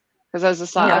that. Because I was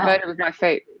just like, I voted with my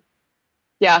feet.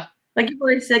 Yeah. Like you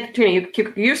already said, Katrina,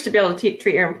 you used to be able to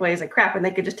treat your employees like crap and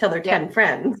they could just tell their 10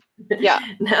 friends. Yeah.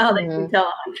 Now they can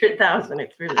tell 100,000.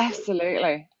 It's really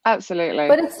Absolutely. Absolutely.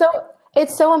 But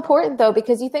it's so important though,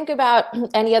 because you think about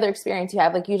any other experience you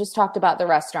have, like you just talked about the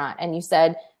restaurant and you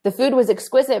said the food was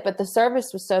exquisite, but the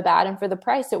service was so bad. And for the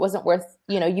price, it wasn't worth,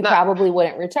 you probably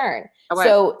wouldn't return.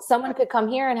 So someone could come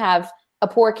here and have a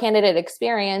poor candidate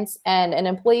experience and an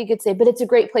employee could say, but it's a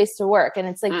great place to work. And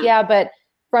it's like, yeah, but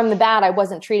from the bat, I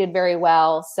wasn't treated very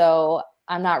well, so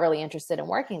I'm not really interested in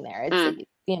working there. It's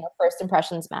first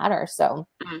impressions matter. So,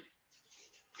 going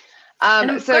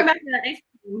back to that ice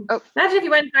cream, imagine if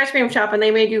you went to an ice cream shop and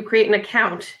they made you create an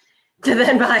account to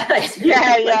then buy ice cream.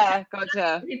 Yeah,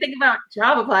 gotcha. You think about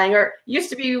job applying, or used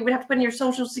to be you would have to put in your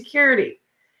social security.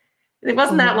 It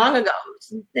wasn't that long ago. It's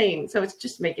insane. So it's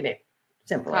just making it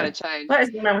simpler. Kind of change. What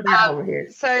is going on with that over here?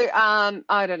 So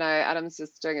I don't know. Adam's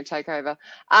just doing a takeover.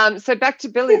 So back to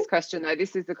Billy's question, though.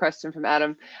 This is the question from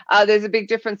Adam. There's a big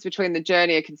difference between the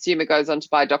journey a consumer goes on to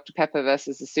buy Dr. Pepper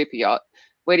versus a super yacht.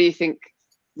 Where do you think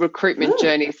recruitment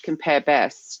journeys compare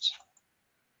best?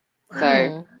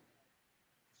 So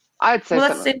I'd say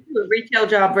let's say a retail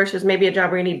job versus maybe a job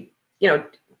where you need,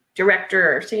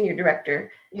 director or senior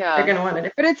director. Yeah, they're going to want a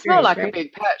different. But it's more like a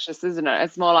big purchase, isn't it?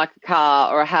 It's more like a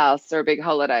car or a house or a big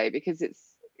holiday because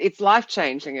it's life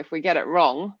changing. If we get it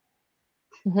wrong,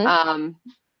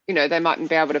 they mightn't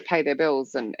be able to pay their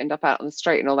bills and end up out on the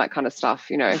street and all that kind of stuff.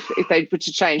 If they were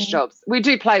to change jobs, we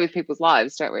do play with people's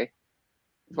lives, don't we?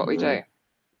 That's what we do.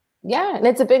 Yeah, and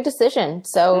it's a big decision.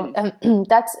 So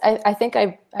I think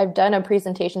I've done a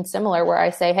presentation similar where I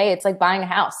say, hey, it's like buying a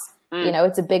house.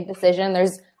 It's a big decision.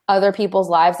 There's other people's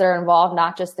lives that are involved,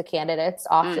 not just the candidates.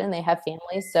 Often they have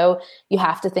families. So you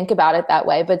have to think about it that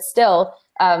way. But still,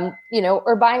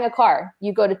 or buying a car.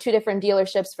 You go to 2 different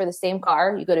dealerships for the same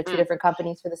car. You go to 2 different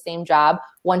companies for the same job.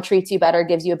 One treats you better,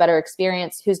 gives you a better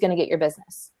experience. Who's going to get your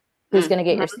business? Who's going to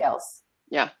get your sales?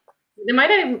 Yeah. It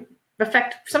might even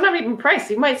affect, sometimes even price.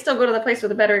 You might still go to the place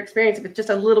with a better experience if it's just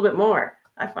a little bit more,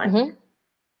 I find.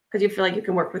 Because you feel like you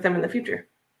can work with them in the future.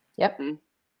 Yep.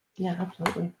 Yeah,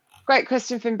 absolutely. Great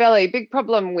question from Billy. Big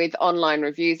problem with online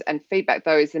reviews and feedback,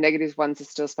 though, is the negative ones are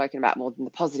still spoken about more than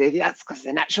the positive. That's because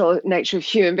the natural nature of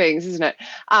human beings, isn't it?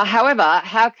 However,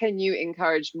 how can you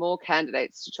encourage more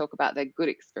candidates to talk about their good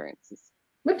experiences?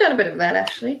 We've done a bit of that,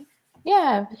 actually.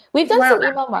 Yeah, we've done some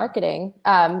email marketing,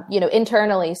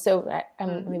 internally. So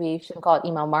maybe you shouldn't call it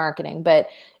email marketing, but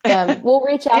we'll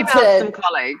reach out to some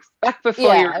colleagues back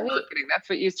before you were marketing. That's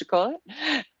what you used to call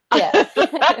it. Yes.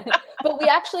 But we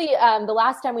actually, the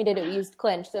last time we did it, we used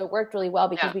Clinch. So it worked really well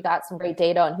because we got some great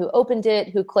data on who opened it,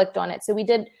 who clicked on it. So we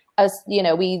did,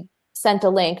 we sent a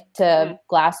link to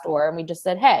Glassdoor and we just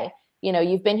said, hey,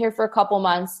 you've been here for a couple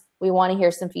months. We want to hear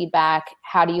some feedback.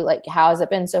 How has it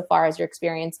been so far? Has your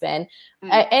experience been?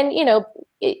 And,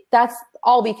 that's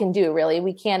all we can do, really.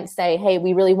 We can't say, hey,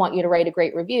 we really want you to write a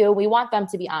great review. We want them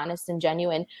to be honest and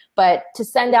genuine, but to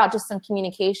send out just some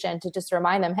communication to just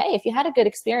remind them, hey, if you had a good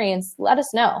experience, let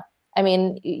us know. I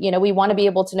mean, we want to be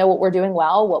able to know what we're doing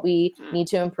well, what we need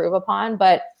to improve upon.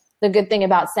 But the good thing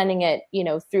about sending it,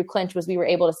 through Clinch was we were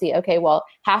able to see, okay, well,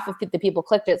 half of the people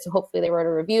clicked it, so hopefully they wrote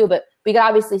a review, but we could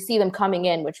obviously see them coming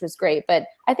in, which was great. But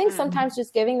I think sometimes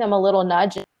just giving them a little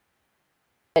nudge,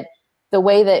 the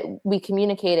way that we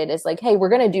communicated is like, hey, we're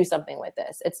going to do something with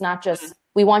this. It's not just,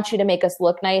 we want you to make us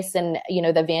look nice and,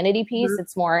 the vanity piece.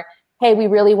 It's more, hey, we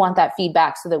really want that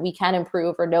feedback so that we can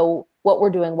improve or know what we're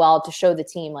doing well to show the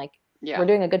team, like, we're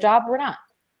doing a good job or we're not.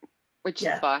 Which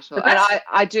is vital. And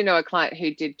I do know a client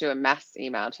who did do a mass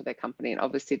email to their company, and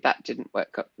obviously that didn't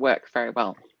work very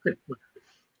well.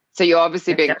 So you're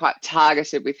obviously being quite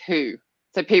targeted with who.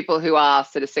 So people who are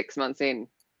sort of 6 months in.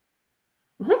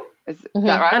 Is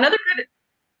that right?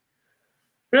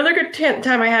 Another good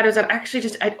time I had was actually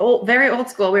just very old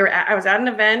school. I was at an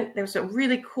event. There was a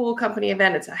really cool company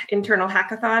event. It's an internal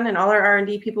hackathon, and all our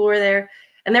R&D people were there,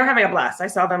 and they were having a blast. I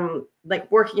saw them like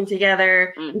working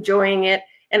together, enjoying it,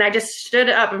 and I just stood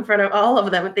up in front of all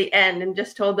of them at the end and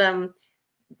just told them,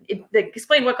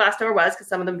 explained what Glassdoor was, because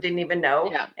some of them didn't even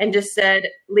know, and just said,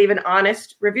 leave an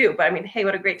honest review. But I mean, hey,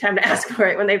 what a great time to ask for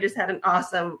it when they've just had an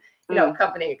awesome,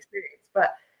 company experience.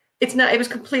 But it's not. It was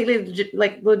completely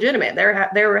legitimate.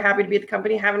 They were happy to be at the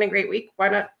company, having a great week. Why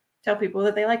not tell people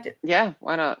that they liked it? Yeah,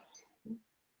 why not?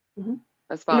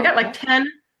 That's fun. We got like 10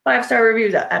 5-star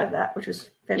reviews out of that, which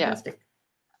was fantastic.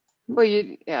 Well,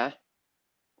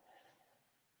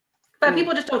 But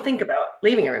people just don't think about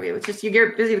leaving a review. It's just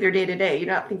you're busy with your day-to-day. You're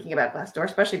not thinking about Glassdoor,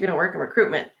 especially if you don't work in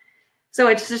recruitment. So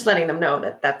it's just letting them know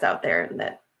that that's out there and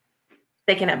that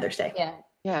they can have their say.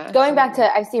 Yeah. Going back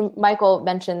to, I see Michael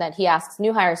mentioned that he asks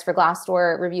new hires for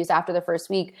Glassdoor reviews after the first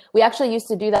week. We actually used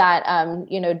to do that,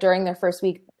 during their first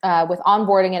week with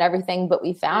onboarding and everything. But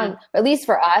we found, at least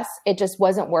for us, it just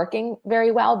wasn't working very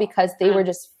well because they were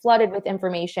just flooded with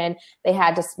information. They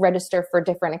had to register for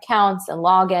different accounts and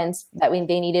logins that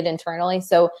they needed internally.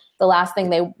 So the last thing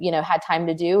they, had time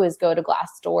to do is go to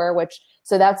Glassdoor,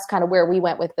 so that's kind of where we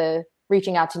went with the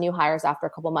reaching out to new hires after a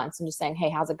couple months and just saying,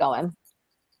 hey, how's it going?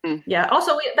 Yeah.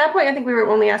 Also, at that point, I think we were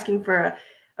only asking for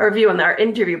a review on our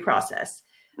interview process,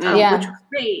 which was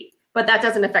great, but that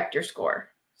doesn't affect your score.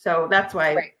 So that's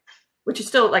why, which is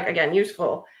still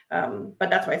useful. But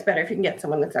that's why it's better if you can get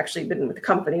someone that's actually been with the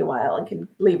company a while and can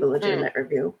leave a legitimate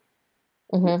review.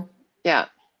 Yeah.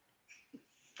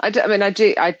 I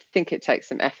think it takes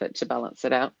some effort to balance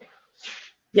it out.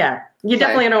 Yeah. You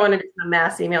definitely don't want to do a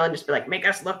mass email and just be like, make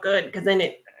us look good. Because then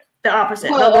the opposite.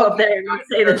 They'll go up there and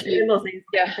say the general things.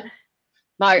 Yeah.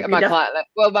 My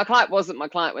client wasn't my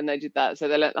client when they did that, so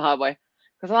they learned the hard way.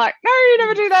 Because I'm like, no, you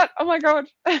never do that. Oh my God.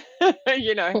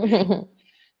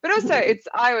 But also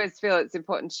I always feel it's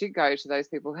important to go to those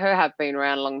people who have been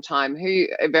around a long time, who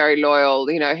are very loyal,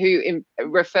 who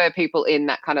refer people in,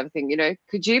 that kind of thing.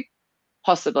 Could you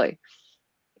possibly,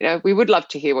 we would love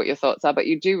to hear what your thoughts are, but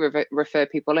you do refer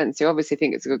people in. So you obviously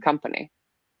think it's a good company.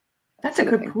 That's a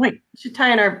good point. We should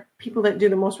tie in our people that do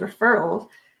the most referrals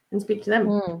and speak to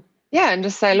them. Yeah, and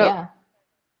just say, look,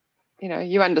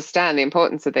 you understand the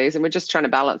importance of these, and we're just trying to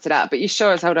balance it out. But you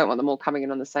sure as hell don't want them all coming in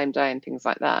on the same day and things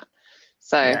like that.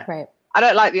 So I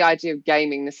don't like the idea of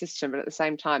gaming the system, but at the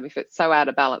same time, if it's so out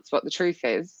of balance what the truth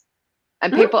is,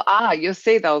 and people you'll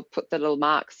see they'll put the little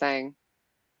mark saying,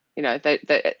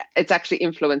 it's actually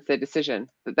influenced their decision,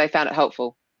 that they found it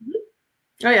helpful.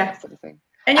 Oh, yeah. That sort of thing.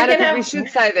 And we should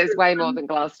say there's way more than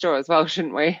Glassdoor as well,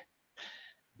 shouldn't we?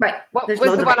 Right. What was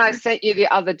the one I sent you the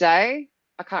other day?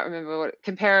 I can't remember what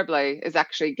Comparably is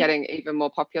actually getting even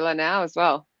more popular now as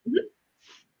well.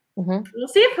 We'll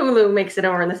see if Hulu makes it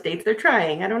over in the States. They're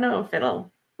trying. I don't know if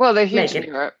it'll. Well, they're huge in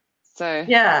Europe. So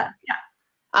yeah.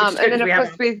 And then of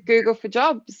course with Google for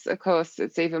Jobs, of course,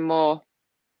 it's even more.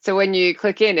 So when you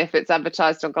click in, if it's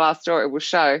advertised on Glassdoor, it will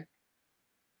show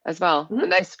as well.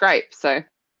 And they scrape. So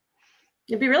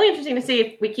it'd be really interesting to see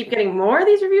if we keep getting more of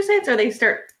these review sites or they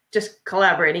start just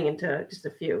collaborating into just a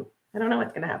few. I don't know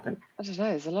what's going to happen. I don't know.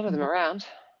 There's a lot of them around.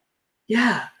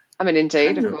 Yeah.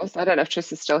 Indeed, of course. I don't know if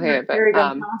Tris is still here, but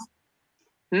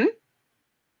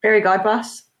Barry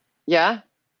Godboss. Yeah.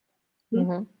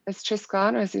 Is Tris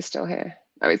gone or is he still here?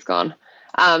 Oh, he's gone.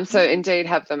 So Indeed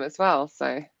have them as well.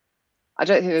 So I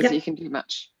don't think you can do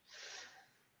much.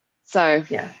 So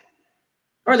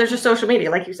or there's just social media,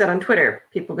 like you said on Twitter.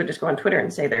 People could just go on Twitter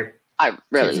and say they're. I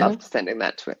really loved sending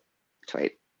that tweet.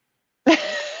 They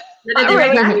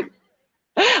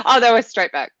were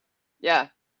straight back. Yeah.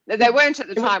 They weren't at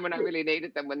the time when I really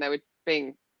needed them, when they were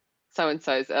being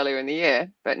so-and-so's earlier in the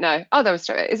year, but no. Oh, that was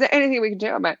straight. Is there anything we can do?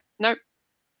 I'm like, nope.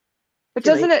 But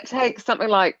Too doesn't late. it take something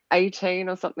like 18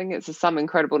 or something? It's some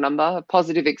incredible number of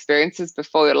positive experiences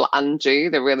before it'll undo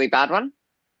the really bad one.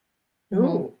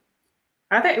 Ooh.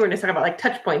 I thought you were just talking about like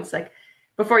touch points, like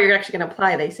before you're actually going to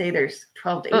apply. They say there's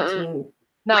 12 to 18.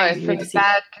 No, ways you need to see.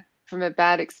 from a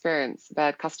bad experience,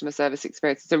 bad customer service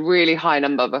experience. It's a really high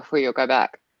number before you'll go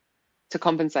back to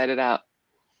compensate it out.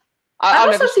 I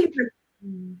also see,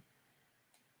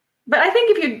 but I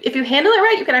think if you handle it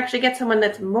right, you can actually get someone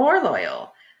that's more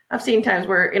loyal. I've seen times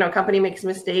where, a company makes a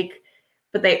mistake,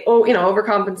 but they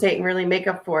overcompensate and really make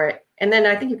up for it. And then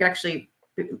I think you can actually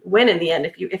win in the end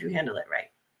if you handle it right.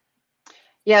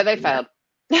 Yeah, they failed.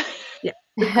 Yeah,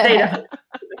 they know.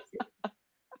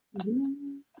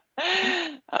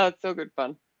 Oh, it's so good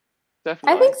fun.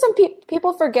 Definitely. I think some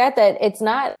people forget that it's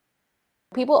not.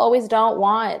 People always don't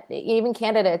want, even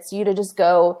candidates, you to just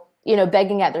go,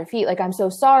 begging at their feet, like, I'm so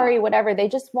sorry, whatever. They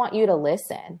just want you to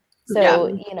listen.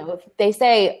 So, if they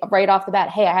say right off the bat,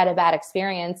 hey, I had a bad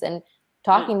experience, and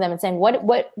talking to them and saying,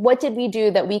 what did we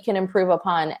do that we can improve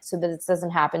upon so that this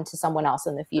doesn't happen to someone else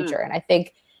in the future? And I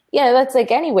think, that's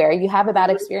like anywhere you have a bad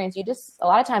experience, a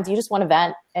lot of times you just want to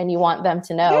vent and you want them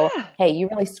to know, hey, you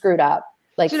really screwed up.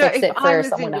 Like, fix it for someone else.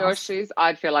 If I was in your shoes,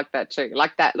 I'd feel like that too,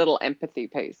 like that little empathy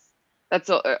piece. That's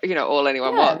all, all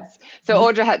anyone wants. So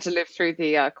Audra had to live through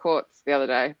the courts the other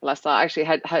day. Last night, I actually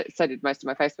so did most of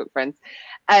my Facebook friends.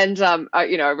 And, I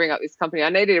ring up this company. I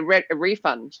needed a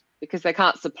refund because they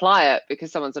can't supply it because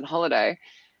someone's on holiday.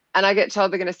 And I get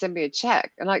told they're going to send me a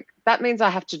check. And that means I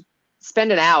have to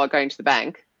spend an hour going to the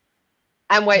bank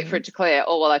and wait for it to clear.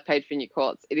 Oh, well, I've paid for new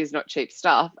courts. It is not cheap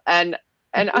stuff. And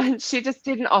she just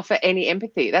didn't offer any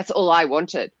empathy. That's all I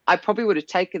wanted. I probably would have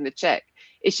taken the check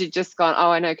if she'd just gone, oh,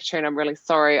 I know, Katrina, I'm really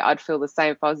sorry. I'd feel the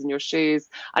same if I was in your shoes.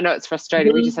 I know it's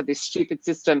frustrating. We just have this stupid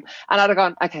system. And I'd have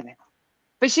gone, okay, then.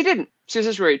 But she didn't. She was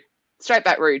just rude. Straight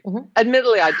back rude.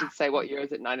 Admittedly, I did say what year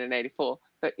is it, 1984.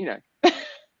 But,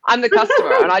 I'm the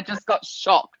customer, and I just got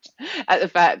shocked at the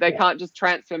fact they can't just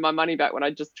transfer my money back when I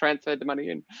just transferred the money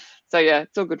in. So, yeah,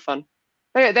 it's all good fun.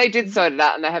 They did sort it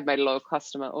out, and they have made a loyal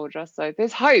customer, Audra. So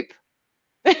there's hope.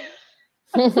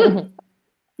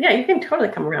 Yeah, you can totally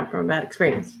come around from a bad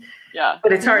experience. Yeah.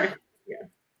 But it's hard.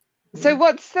 So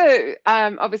what's the,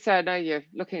 obviously I know you're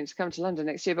looking to come to London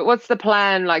next year, but what's the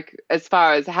plan, like, as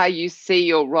far as how you see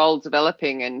your role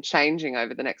developing and changing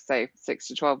over the next, say, 6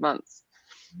 to 12 months?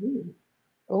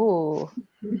 Ooh.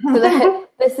 So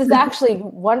this is actually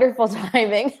wonderful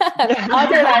timing.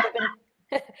 Audra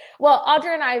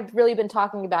and I have really been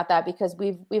talking about that because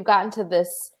we've gotten to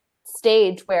this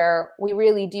stage where we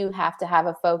really do have to have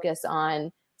a focus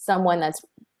on someone that's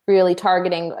really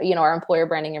targeting, our employer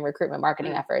branding and recruitment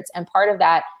marketing efforts. And part of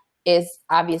that is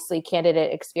obviously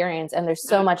candidate experience. And there's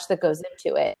so much that goes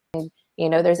into it. And,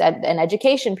 there's an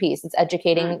education piece. It's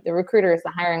educating the recruiters,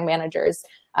 the hiring managers.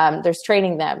 There's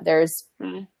training them. There's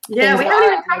we haven't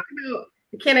even talked about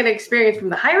the candidate experience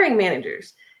from the hiring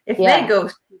managers. If they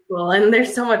ghost people, and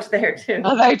there's so much there too.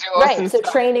 Oh, they do awesome right. So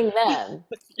stuff. Training them.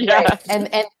 Right? And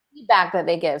feedback that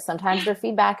they give. Sometimes their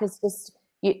feedback is just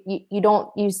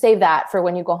you save that for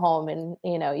when you go home and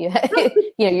you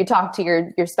talk to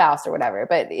your spouse or whatever.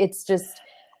 But it's just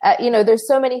there's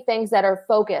so many things that are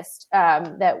focused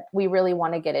that we really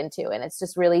want to get into, and it's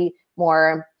just really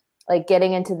more like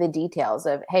getting into the details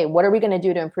of, hey, what are we going to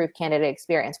do to improve candidate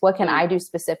experience? What can I do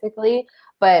specifically?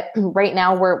 But right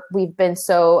now we've been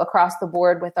so across the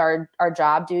board with our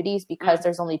job duties because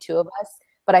there's only 2 of us.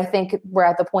 But I think we're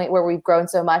at the point where we've grown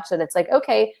so much that it's like,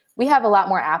 okay, we have a lot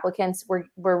more applicants.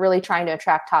 We're really trying to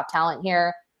attract top talent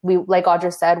here. We, like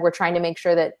Audra said, we're trying to make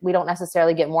sure that we don't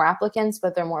necessarily get more applicants,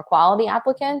 but they're more quality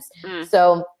applicants.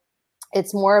 So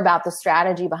it's more about the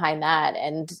strategy behind that.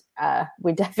 And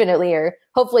we definitely are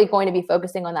hopefully going to be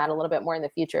focusing on that a little bit more in the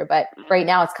future. But right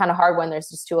now it's kind of hard when there's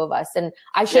just 2 of us. And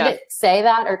I shouldn't say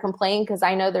that or complain because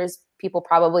I know there's people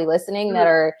probably listening that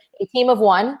are a team of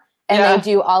 1 and they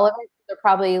do all of it. They're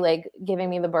probably like giving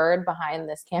me the bird behind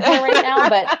this camera right now,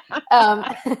 but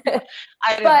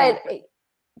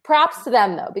props to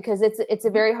them though, because it's a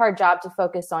very hard job to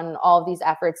focus on all of these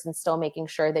efforts and still making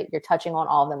sure that you're touching on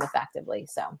all of them effectively.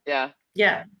 So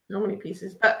yeah, so many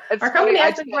pieces. But our company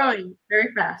has been growing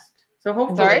very fast, so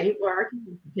hopefully our team will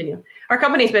continue. Our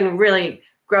company's been really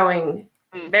growing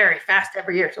very fast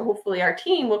every year, so hopefully our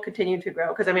team will continue to grow.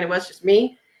 Because it was just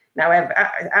me. Now I have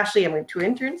Ashley and we have 2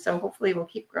 interns, so hopefully we'll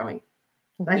keep growing.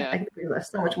 I think there's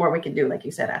so much more we can do, like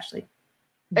you said, Ashley.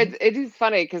 It is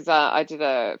funny because I did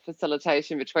a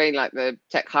facilitation between like the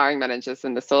tech hiring managers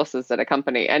and the sources at a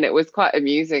company, and it was quite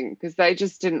amusing because they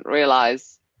just didn't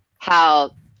realize how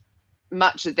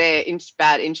much of their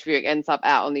bad interviewing ends up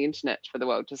out on the internet for the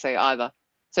world to see either.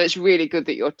 So it's really good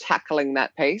that you're tackling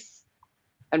that piece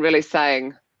and really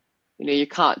saying, you know, you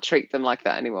can't treat them like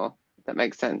that anymore. If that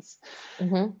makes sense.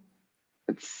 Mm-hmm.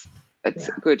 It's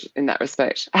good in that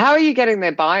respect. How are you getting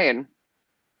their buy-in?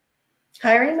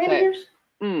 Hiring managers?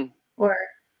 Or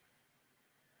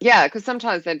yeah, because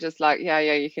sometimes they're just like, yeah,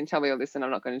 you can tell me all this and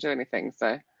I'm not going to do anything.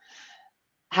 So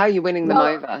how are you winning them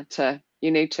over to,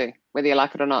 you need to, whether you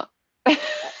like it or not?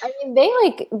 I mean,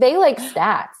 they like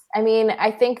stats. I mean,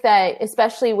 I think that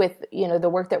especially with, you know, the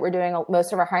work that we're doing,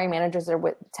 most of our hiring managers are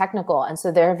with technical. And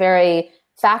so they're very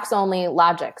facts only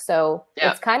logic. So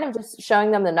it's kind of just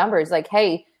showing them the numbers like,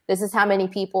 hey, this is how many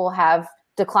people have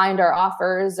declined our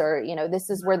offers, or, you know, this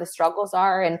is where the struggles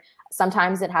are. And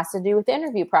sometimes it has to do with the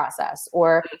interview process,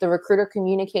 or the recruiter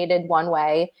communicated one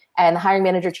way and the hiring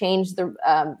manager changed the,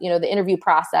 you know, the interview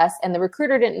process, and the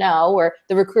recruiter didn't know, or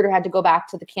the recruiter had to go back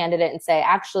to the candidate and say,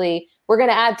 actually, we're going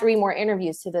to add 3 more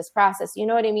interviews to this process. You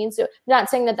know what I mean? So I'm not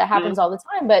saying that happens all the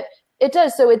time, but it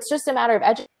does. So it's just a matter of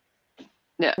educating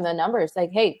the numbers.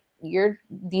 Like, hey,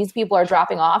 these people are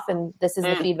dropping off, and this is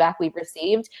the feedback we've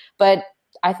received. But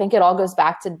I think it all goes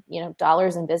back to, you know,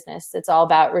 dollars in business. It's all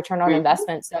about return on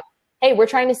investment. So, hey, we're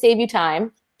trying to save you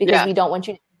time because we don't want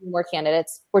you to do more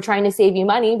candidates. We're trying to save you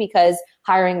money because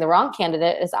hiring the wrong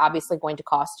candidate is obviously going to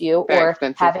cost you, or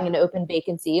having an open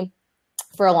vacancy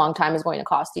for a long time is going to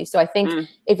cost you. So I think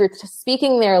if you're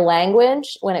speaking their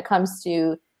language when it comes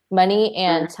to money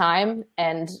and time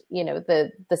and, you know,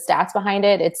 the stats behind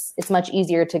it, it's much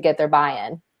easier to get their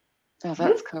buy-in. Oh,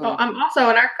 that's cool. Well, also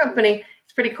in our company,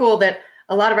 it's pretty cool that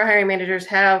a lot of our hiring managers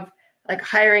have like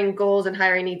hiring goals and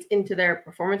hiring needs into their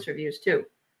performance reviews too,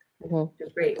 which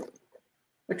is great.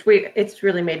 It's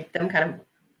really made them kind of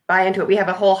buy into it. We have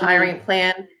a whole hiring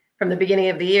plan from the beginning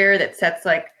of the year that sets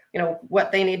like, you know,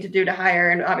 what they need to do to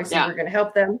hire, and obviously we're going to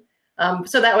help them.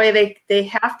 So that way they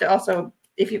have to also,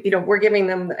 if you know, we're giving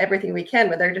them everything we can,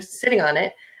 but they're just sitting on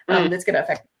it. That's going to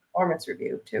affect the performance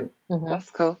review too. That's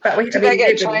cool. But do they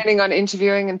get training on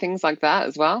interviewing and things like that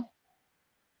as well?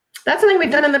 That's something we've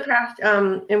done in the past,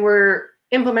 and we're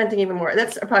implementing even more.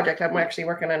 That's a project I'm actually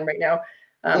working on right now.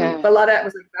 But a lot of that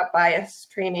was like about bias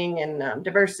training and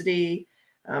diversity.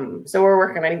 So we're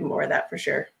working on even more of that for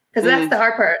sure. Because that's the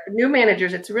hard part. New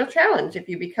managers, it's a real challenge. If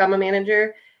you become a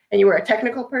manager and you were a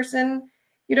technical person,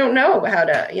 you don't know how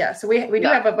to, So we do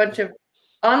have a bunch of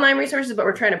online resources, but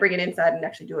we're trying to bring it inside and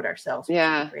actually do it ourselves.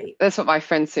 Yeah, great. That's what my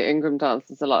friend Sue Ingram does.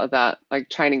 There's a lot of that, like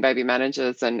training baby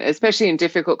managers, and especially in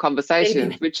difficult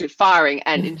conversations, which firing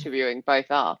and interviewing both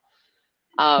are,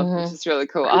 which is really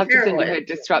cool. I have to send you her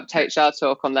Disrupt HR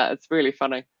talk on that. It's really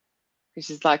funny.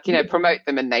 She's like, you know, promote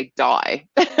them and they die.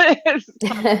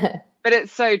 But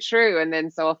it's so true. And then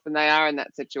so often they are in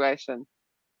that situation.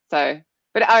 So,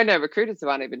 but I know recruiters who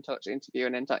aren't even taught to interview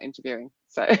and end up interviewing.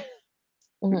 So,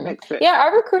 yeah,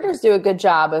 our recruiters do a good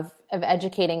job of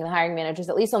educating the hiring managers,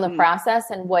 at least on the process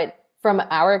and what, from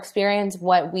our experience,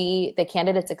 what the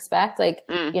candidates expect. Like,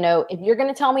 you know, if you're going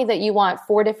to tell me that you want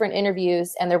 4 different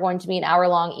interviews and they're going to be an hour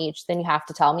long each, then you have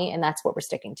to tell me, and that's what we're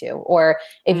sticking to. Or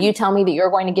if you tell me that you're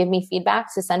going to give me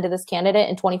feedback to send to this candidate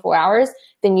in 24 hours,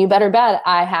 then you better bet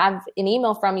I have an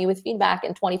email from you with feedback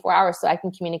in 24 hours so I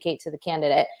can communicate to the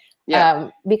candidate.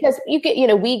 Because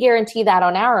we guarantee that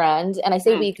on our end. And I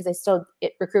say we, because I still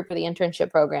recruit for the internship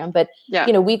program, but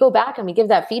you know, we go back and we give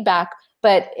that feedback,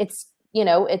 but it's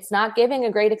not giving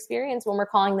a great experience when we're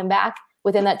calling them back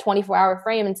within that 24-hour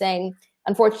frame and saying,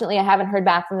 unfortunately, I haven't heard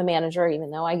back from the manager,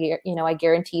 even though I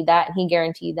guaranteed that, and he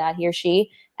guaranteed that, he or she.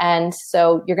 And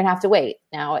so you're going to have to wait.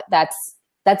 Now that's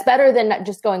better than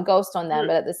just going ghost on them.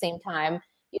 But at the same time,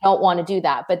 you don't want to do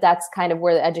that. But that's kind of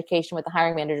where the education with the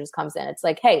hiring managers comes in. It's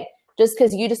like, hey, just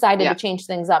because you decided to change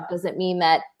things up doesn't mean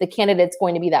that the candidate's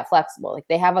going to be that flexible. Like,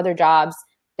 they have other jobs.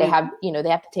 They have, they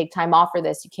have to take time off for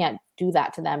this. You can't do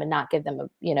that to them and not give them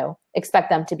expect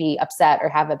them to be upset or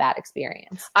have a bad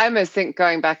experience. I almost think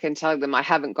going back and telling them I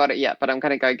haven't got it yet, but I'm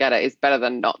going to go get it is better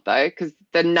than not, though, because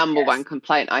the number one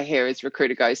complaint I hear is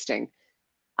recruiter ghosting.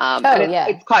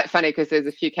 It's quite funny because there's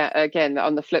a few, again,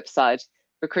 on the flip side,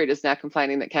 recruiters now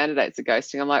complaining that candidates are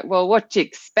ghosting. I'm like, well, what do you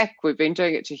expect? We've been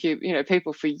doing it to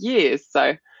people for years.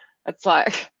 So it's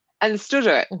like, and still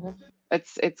do it.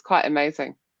 It's quite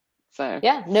amazing. So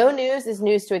no news is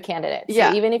news to a candidate.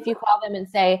 So even if you call them and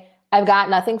say, I've got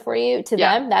nothing for you, to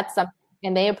them, that's something,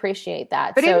 and they appreciate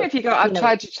that. But even if you go, I've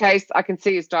tried to chase, I can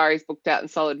see his diary's booked out in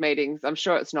solid meetings. I'm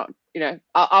sure it's not,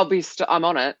 I'm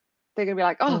on it. They're going to be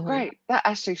like, oh, great. That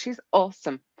Ashley, she's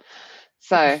awesome.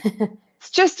 So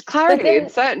it's just clarity and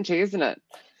certainty, isn't it?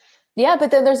 Yeah,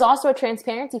 but then there's also a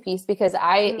transparency piece because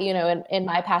you know, in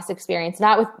my past experience,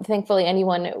 not with thankfully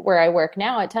anyone where I work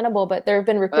now at Tenable, but there have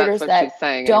been recruiters that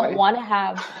don't anyway. want to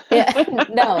have, yeah,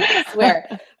 no, I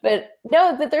swear. But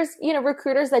no, but there's, you know,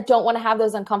 recruiters that don't want to have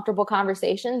those uncomfortable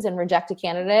conversations and reject a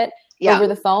candidate over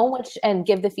the phone, and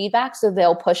give the feedback. So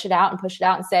they'll push it out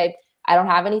and say, I don't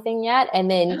have anything yet.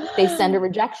 And then they send a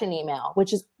rejection email,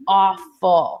 which is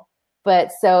awful.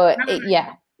 But so,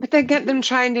 yeah. But they get them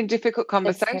trained in difficult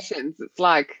conversations. It's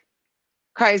like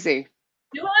crazy.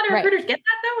 Do a lot of recruiters get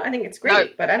that though? I think it's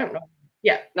great, but I don't know.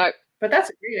 Yeah. No. But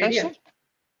that's a great idea.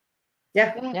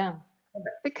 Yeah.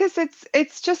 Because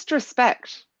it's just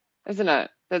respect, isn't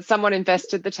it? That someone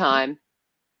invested the time,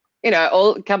 you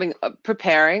know,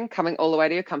 preparing, coming all the way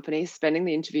to your company, spending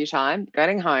the interview time,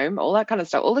 getting home, all that kind of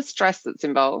stuff, all the stress that's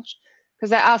involved,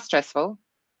 because they are stressful.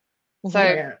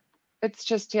 So it's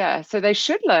just, so they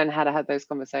should learn how to have those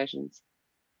conversations.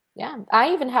 Yeah,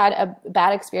 I even had a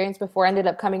bad experience before I ended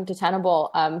up coming to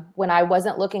Tenable. When I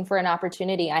wasn't looking for an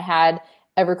opportunity, I had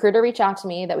a recruiter reach out to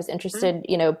me that was interested,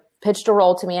 you know, pitched a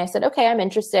role to me. I said, okay, I'm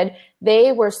interested.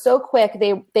 They were so quick.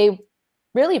 They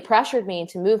really pressured me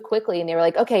to move quickly. And they were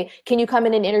like, okay, can you come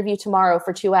in and interview tomorrow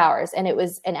for 2 hours? And it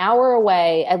was an hour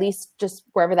away, at least just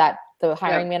wherever the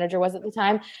hiring manager was at the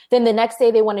time. Then the next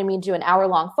day they wanted me to do an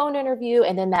hour-long phone interview.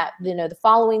 And then the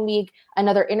following week,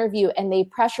 another interview. And they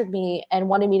pressured me and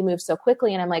wanted me to move so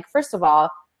quickly. And I'm like, first of all,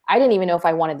 I didn't even know if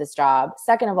I wanted this job.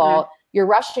 Second of all, you're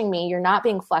rushing me. You're not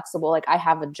being flexible. Like, I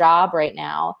have a job right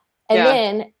now. And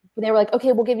then they were like,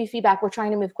 okay, we'll give you feedback. We're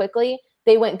trying to move quickly.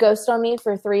 They went ghost on me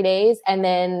for 3 days and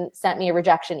then sent me a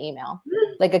rejection email,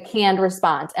 like a canned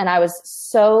response. And I was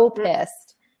so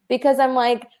pissed because I'm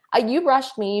like, you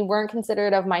rushed me, you weren't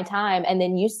considerate of my time, and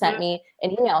then you sent me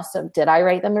an email. So did I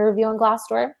write them a review on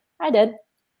Glassdoor? I did.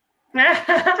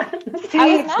 See,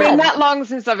 it's been that long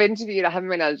since I've interviewed. I haven't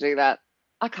been able to do that.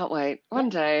 I can't wait. One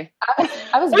day.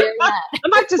 I was very mad. I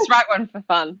might just write one for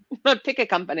fun. Pick a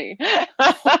company.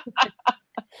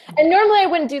 And normally I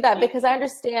wouldn't do that because I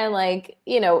understand, like,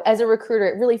 you know, as a recruiter,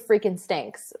 it really freaking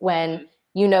stinks when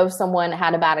you know someone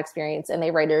had a bad experience and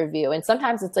they write a review. And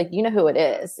sometimes it's like, you know who it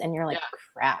is and you're like,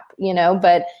 crap, you know,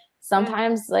 but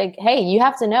sometimes like, hey, you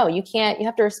have to know, you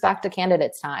have to respect a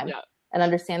candidate's time and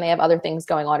understand they have other things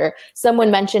going on. Or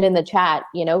someone mentioned in the chat,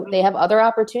 you know, they have other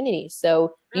opportunities.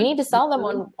 So you need to sell them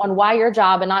on why your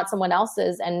job and not someone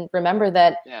else's. And remember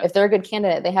that if they're a good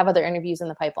candidate, they have other interviews in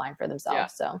the pipeline for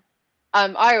themselves. So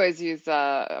I always use,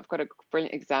 I've got a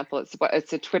brilliant example.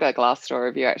 It's a Twitter Glassdoor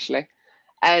review, actually.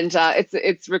 And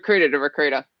it's recruited a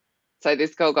recruiter. So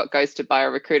this girl got ghosted by a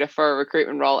recruiter for a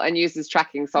recruitment role and uses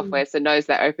tracking software, so knows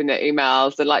they open their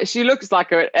emails. And like, she looks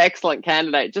like an excellent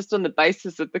candidate just on the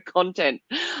basis of the content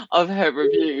of her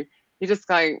review. You're just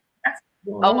going,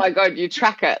 oh my God, you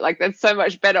track it. Like, that's so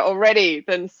much better already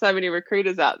than so many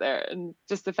recruiters out there. And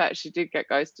just the fact she did get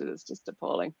ghosted is just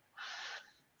appalling.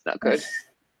 It's not good.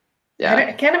 Yeah.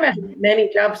 I can't imagine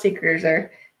many job seekers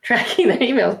are tracking their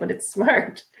emails, but it's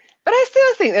smart. But I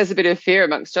still think there's a bit of fear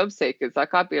amongst job seekers.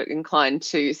 Like, I'd be inclined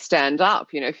to stand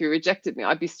up. You know, if you rejected me,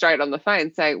 I'd be straight on the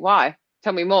phone saying, why?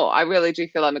 Tell me more. I really do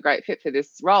feel I'm a great fit for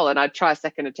this role. And I'd try a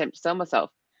second attempt to sell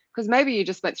myself. Because maybe you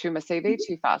just went through my CV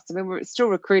too fast. I mean, we're still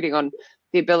recruiting on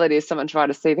the ability of someone to write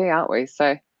a CV, aren't we?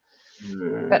 So,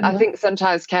 but I think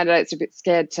sometimes candidates are a bit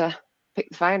scared to pick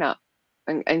the phone up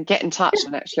and get in touch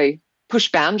and actually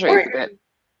push boundaries a bit.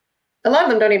 A lot of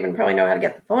them don't even probably know how to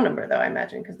get the phone number, though, I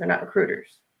imagine, because they're not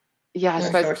recruiters. Yeah, I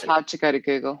suppose it's hard to go to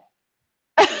Google.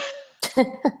 Type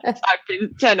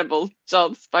in Tenable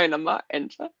jobs phone number,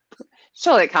 enter.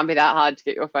 Surely it can't be that hard to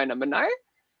get your phone number, no?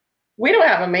 We don't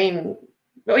have a main.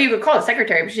 Well, you could call a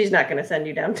secretary, but she's not going to send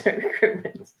you down to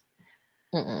recruitment.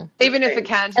 Even if a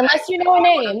candidate, unless you know a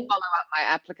name, follow up my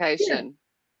application.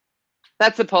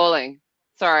 That's appalling.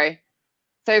 Sorry.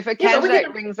 So if a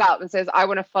candidate rings up and says, "I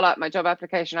want to follow up my job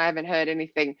application, I haven't heard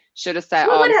anything," should I say,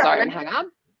 "Oh, I'm sorry," and hang up?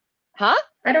 Huh?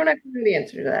 I don't actually know the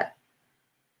answer to that.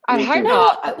 I hope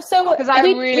not. So because I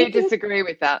really disagree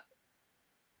with that.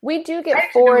 We do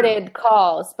get forwarded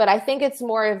calls, but I think it's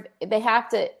more of they have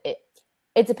to.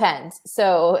 It depends.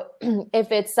 So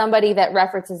if it's somebody that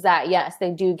references that, yes,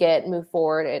 they do get moved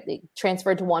forward. They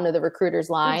transferred to one of the recruiter's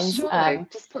lines.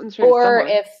 Just put them through or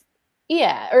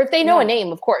if they know a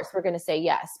name, of course, we're going to say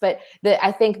yes. But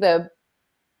I think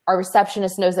our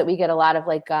receptionist knows that we get a lot of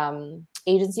like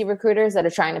agency recruiters that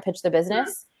are trying to pitch the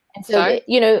business. And so,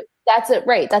 that's it,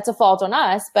 right. That's a fault on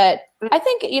us. But I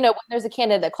think, when there's a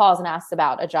candidate that calls and asks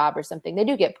about a job or something, they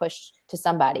do get pushed to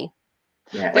somebody.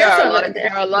 Yeah, there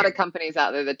are a lot of companies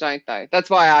out there that don't, though. That's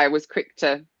why I was quick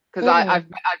to, because I've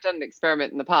done an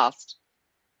experiment in the past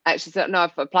actually said, no,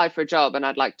 I've applied for a job and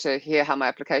I'd like to hear how my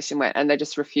application went. And they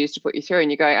just refuse to put you through.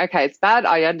 And you're going, okay, it's bad.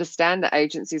 I understand that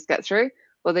agencies get through.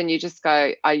 Well, then you just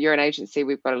go, oh, you're an agency.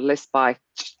 We've got a list by,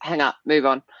 hang up, move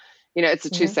on. You know, it's a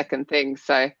 2-second thing.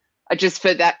 So I just,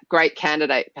 for that great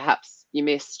candidate, perhaps you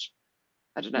missed.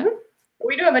 I don't know. Mm-hmm.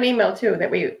 We do have an email too that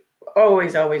we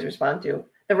always respond to.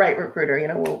 The right recruiter, you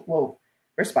know, will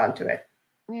respond to it.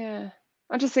 Yeah.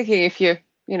 I'm just thinking if you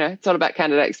know, it's all about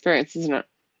candidate experience, isn't it?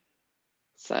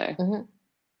 So,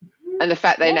 and the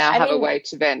fact they now have a way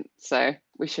to vent, so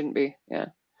we shouldn't be,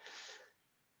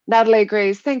 Natalie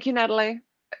agrees. Thank you, Natalie.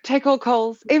 Take all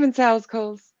calls, even sales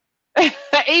calls.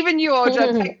 Even you,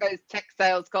 Audra, take those tech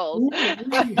sales calls.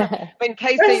 When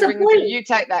Casey rings you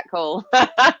take that call.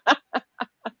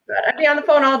 I'd be on the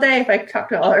phone all day if I talk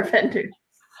to all our vendors.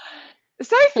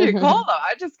 So few call though.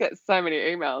 I just get so many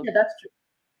emails. Yeah, that's true.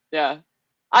 Yeah.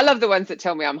 I love the ones that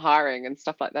tell me I'm hiring and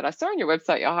stuff like that. I saw on your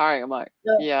website you're hiring. I'm like,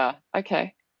 yeah,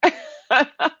 okay.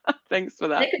 Thanks for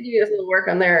that. They could use a little work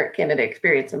on their candidate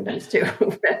experience sometimes too.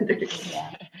 Vendors.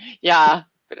 Yeah,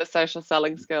 bit of social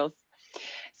selling skills.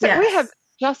 So we have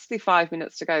just the 5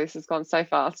 minutes to go. This has gone so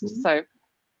fast. So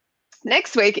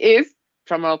next week is,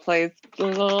 drum roll please.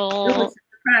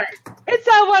 It's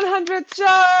our 100th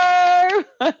show.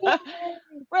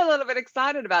 We're a little bit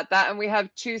excited about that, and we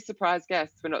have 2 surprise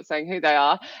guests. We're not saying who they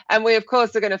are, and we of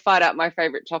course are going to fight out my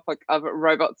favorite topic of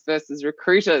robots versus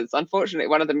recruiters. Unfortunately,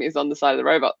 one of them is on the side of the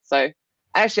robots. So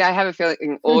actually I have a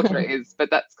feeling Audra is, but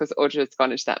that's because Audra's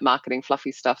gone into that marketing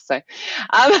fluffy stuff. So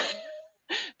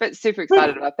but super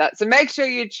excited about that. So make sure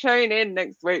you tune in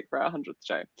next week for our 100th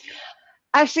show.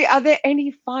 Ashley, are there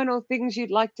any final things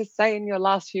you'd like to say in your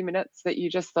last few minutes that you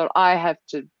just thought, I'm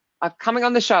coming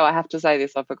on the show, I have to say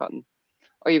this, I've forgotten?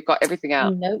 Or you've got everything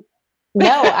out? No,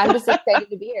 I'm just excited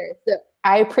to be here. So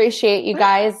I appreciate you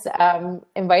guys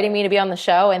inviting me to be on the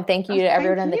show, and thank you to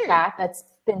everyone in the chat. That's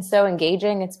been so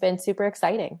engaging. It's been super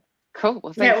exciting. Cool.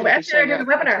 Well, thank you. Actually, there's a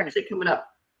webinar actually coming up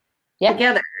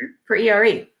together for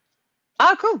ERE.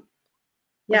 Oh, cool.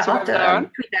 Yeah, I'll have to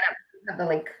tweet that out. Have the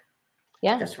link.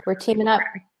 Yeah, we're teaming up.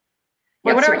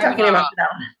 Yeah, what are we talking about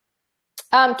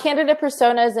now? Candidate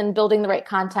personas and building the right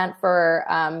content for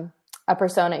a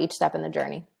persona each step in the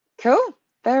journey. Cool.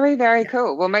 Very, very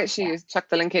cool. Well, make sure you chuck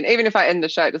the link in. Even if I end the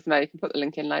show, it doesn't matter. You can put the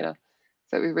link in later.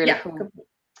 So it'd be really cool.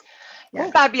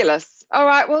 Yeah. Fabulous. All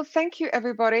right. Well, thank you,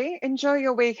 everybody. Enjoy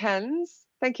your weekends.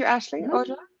 Thank you, Ashley.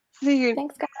 Audra. See you.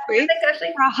 Thanks, guys. Thanks,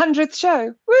 Ashley. For our 100th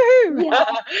show. Woohoo.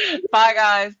 Yeah. Bye,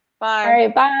 guys. Bye. All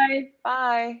right. Bye.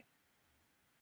 Bye.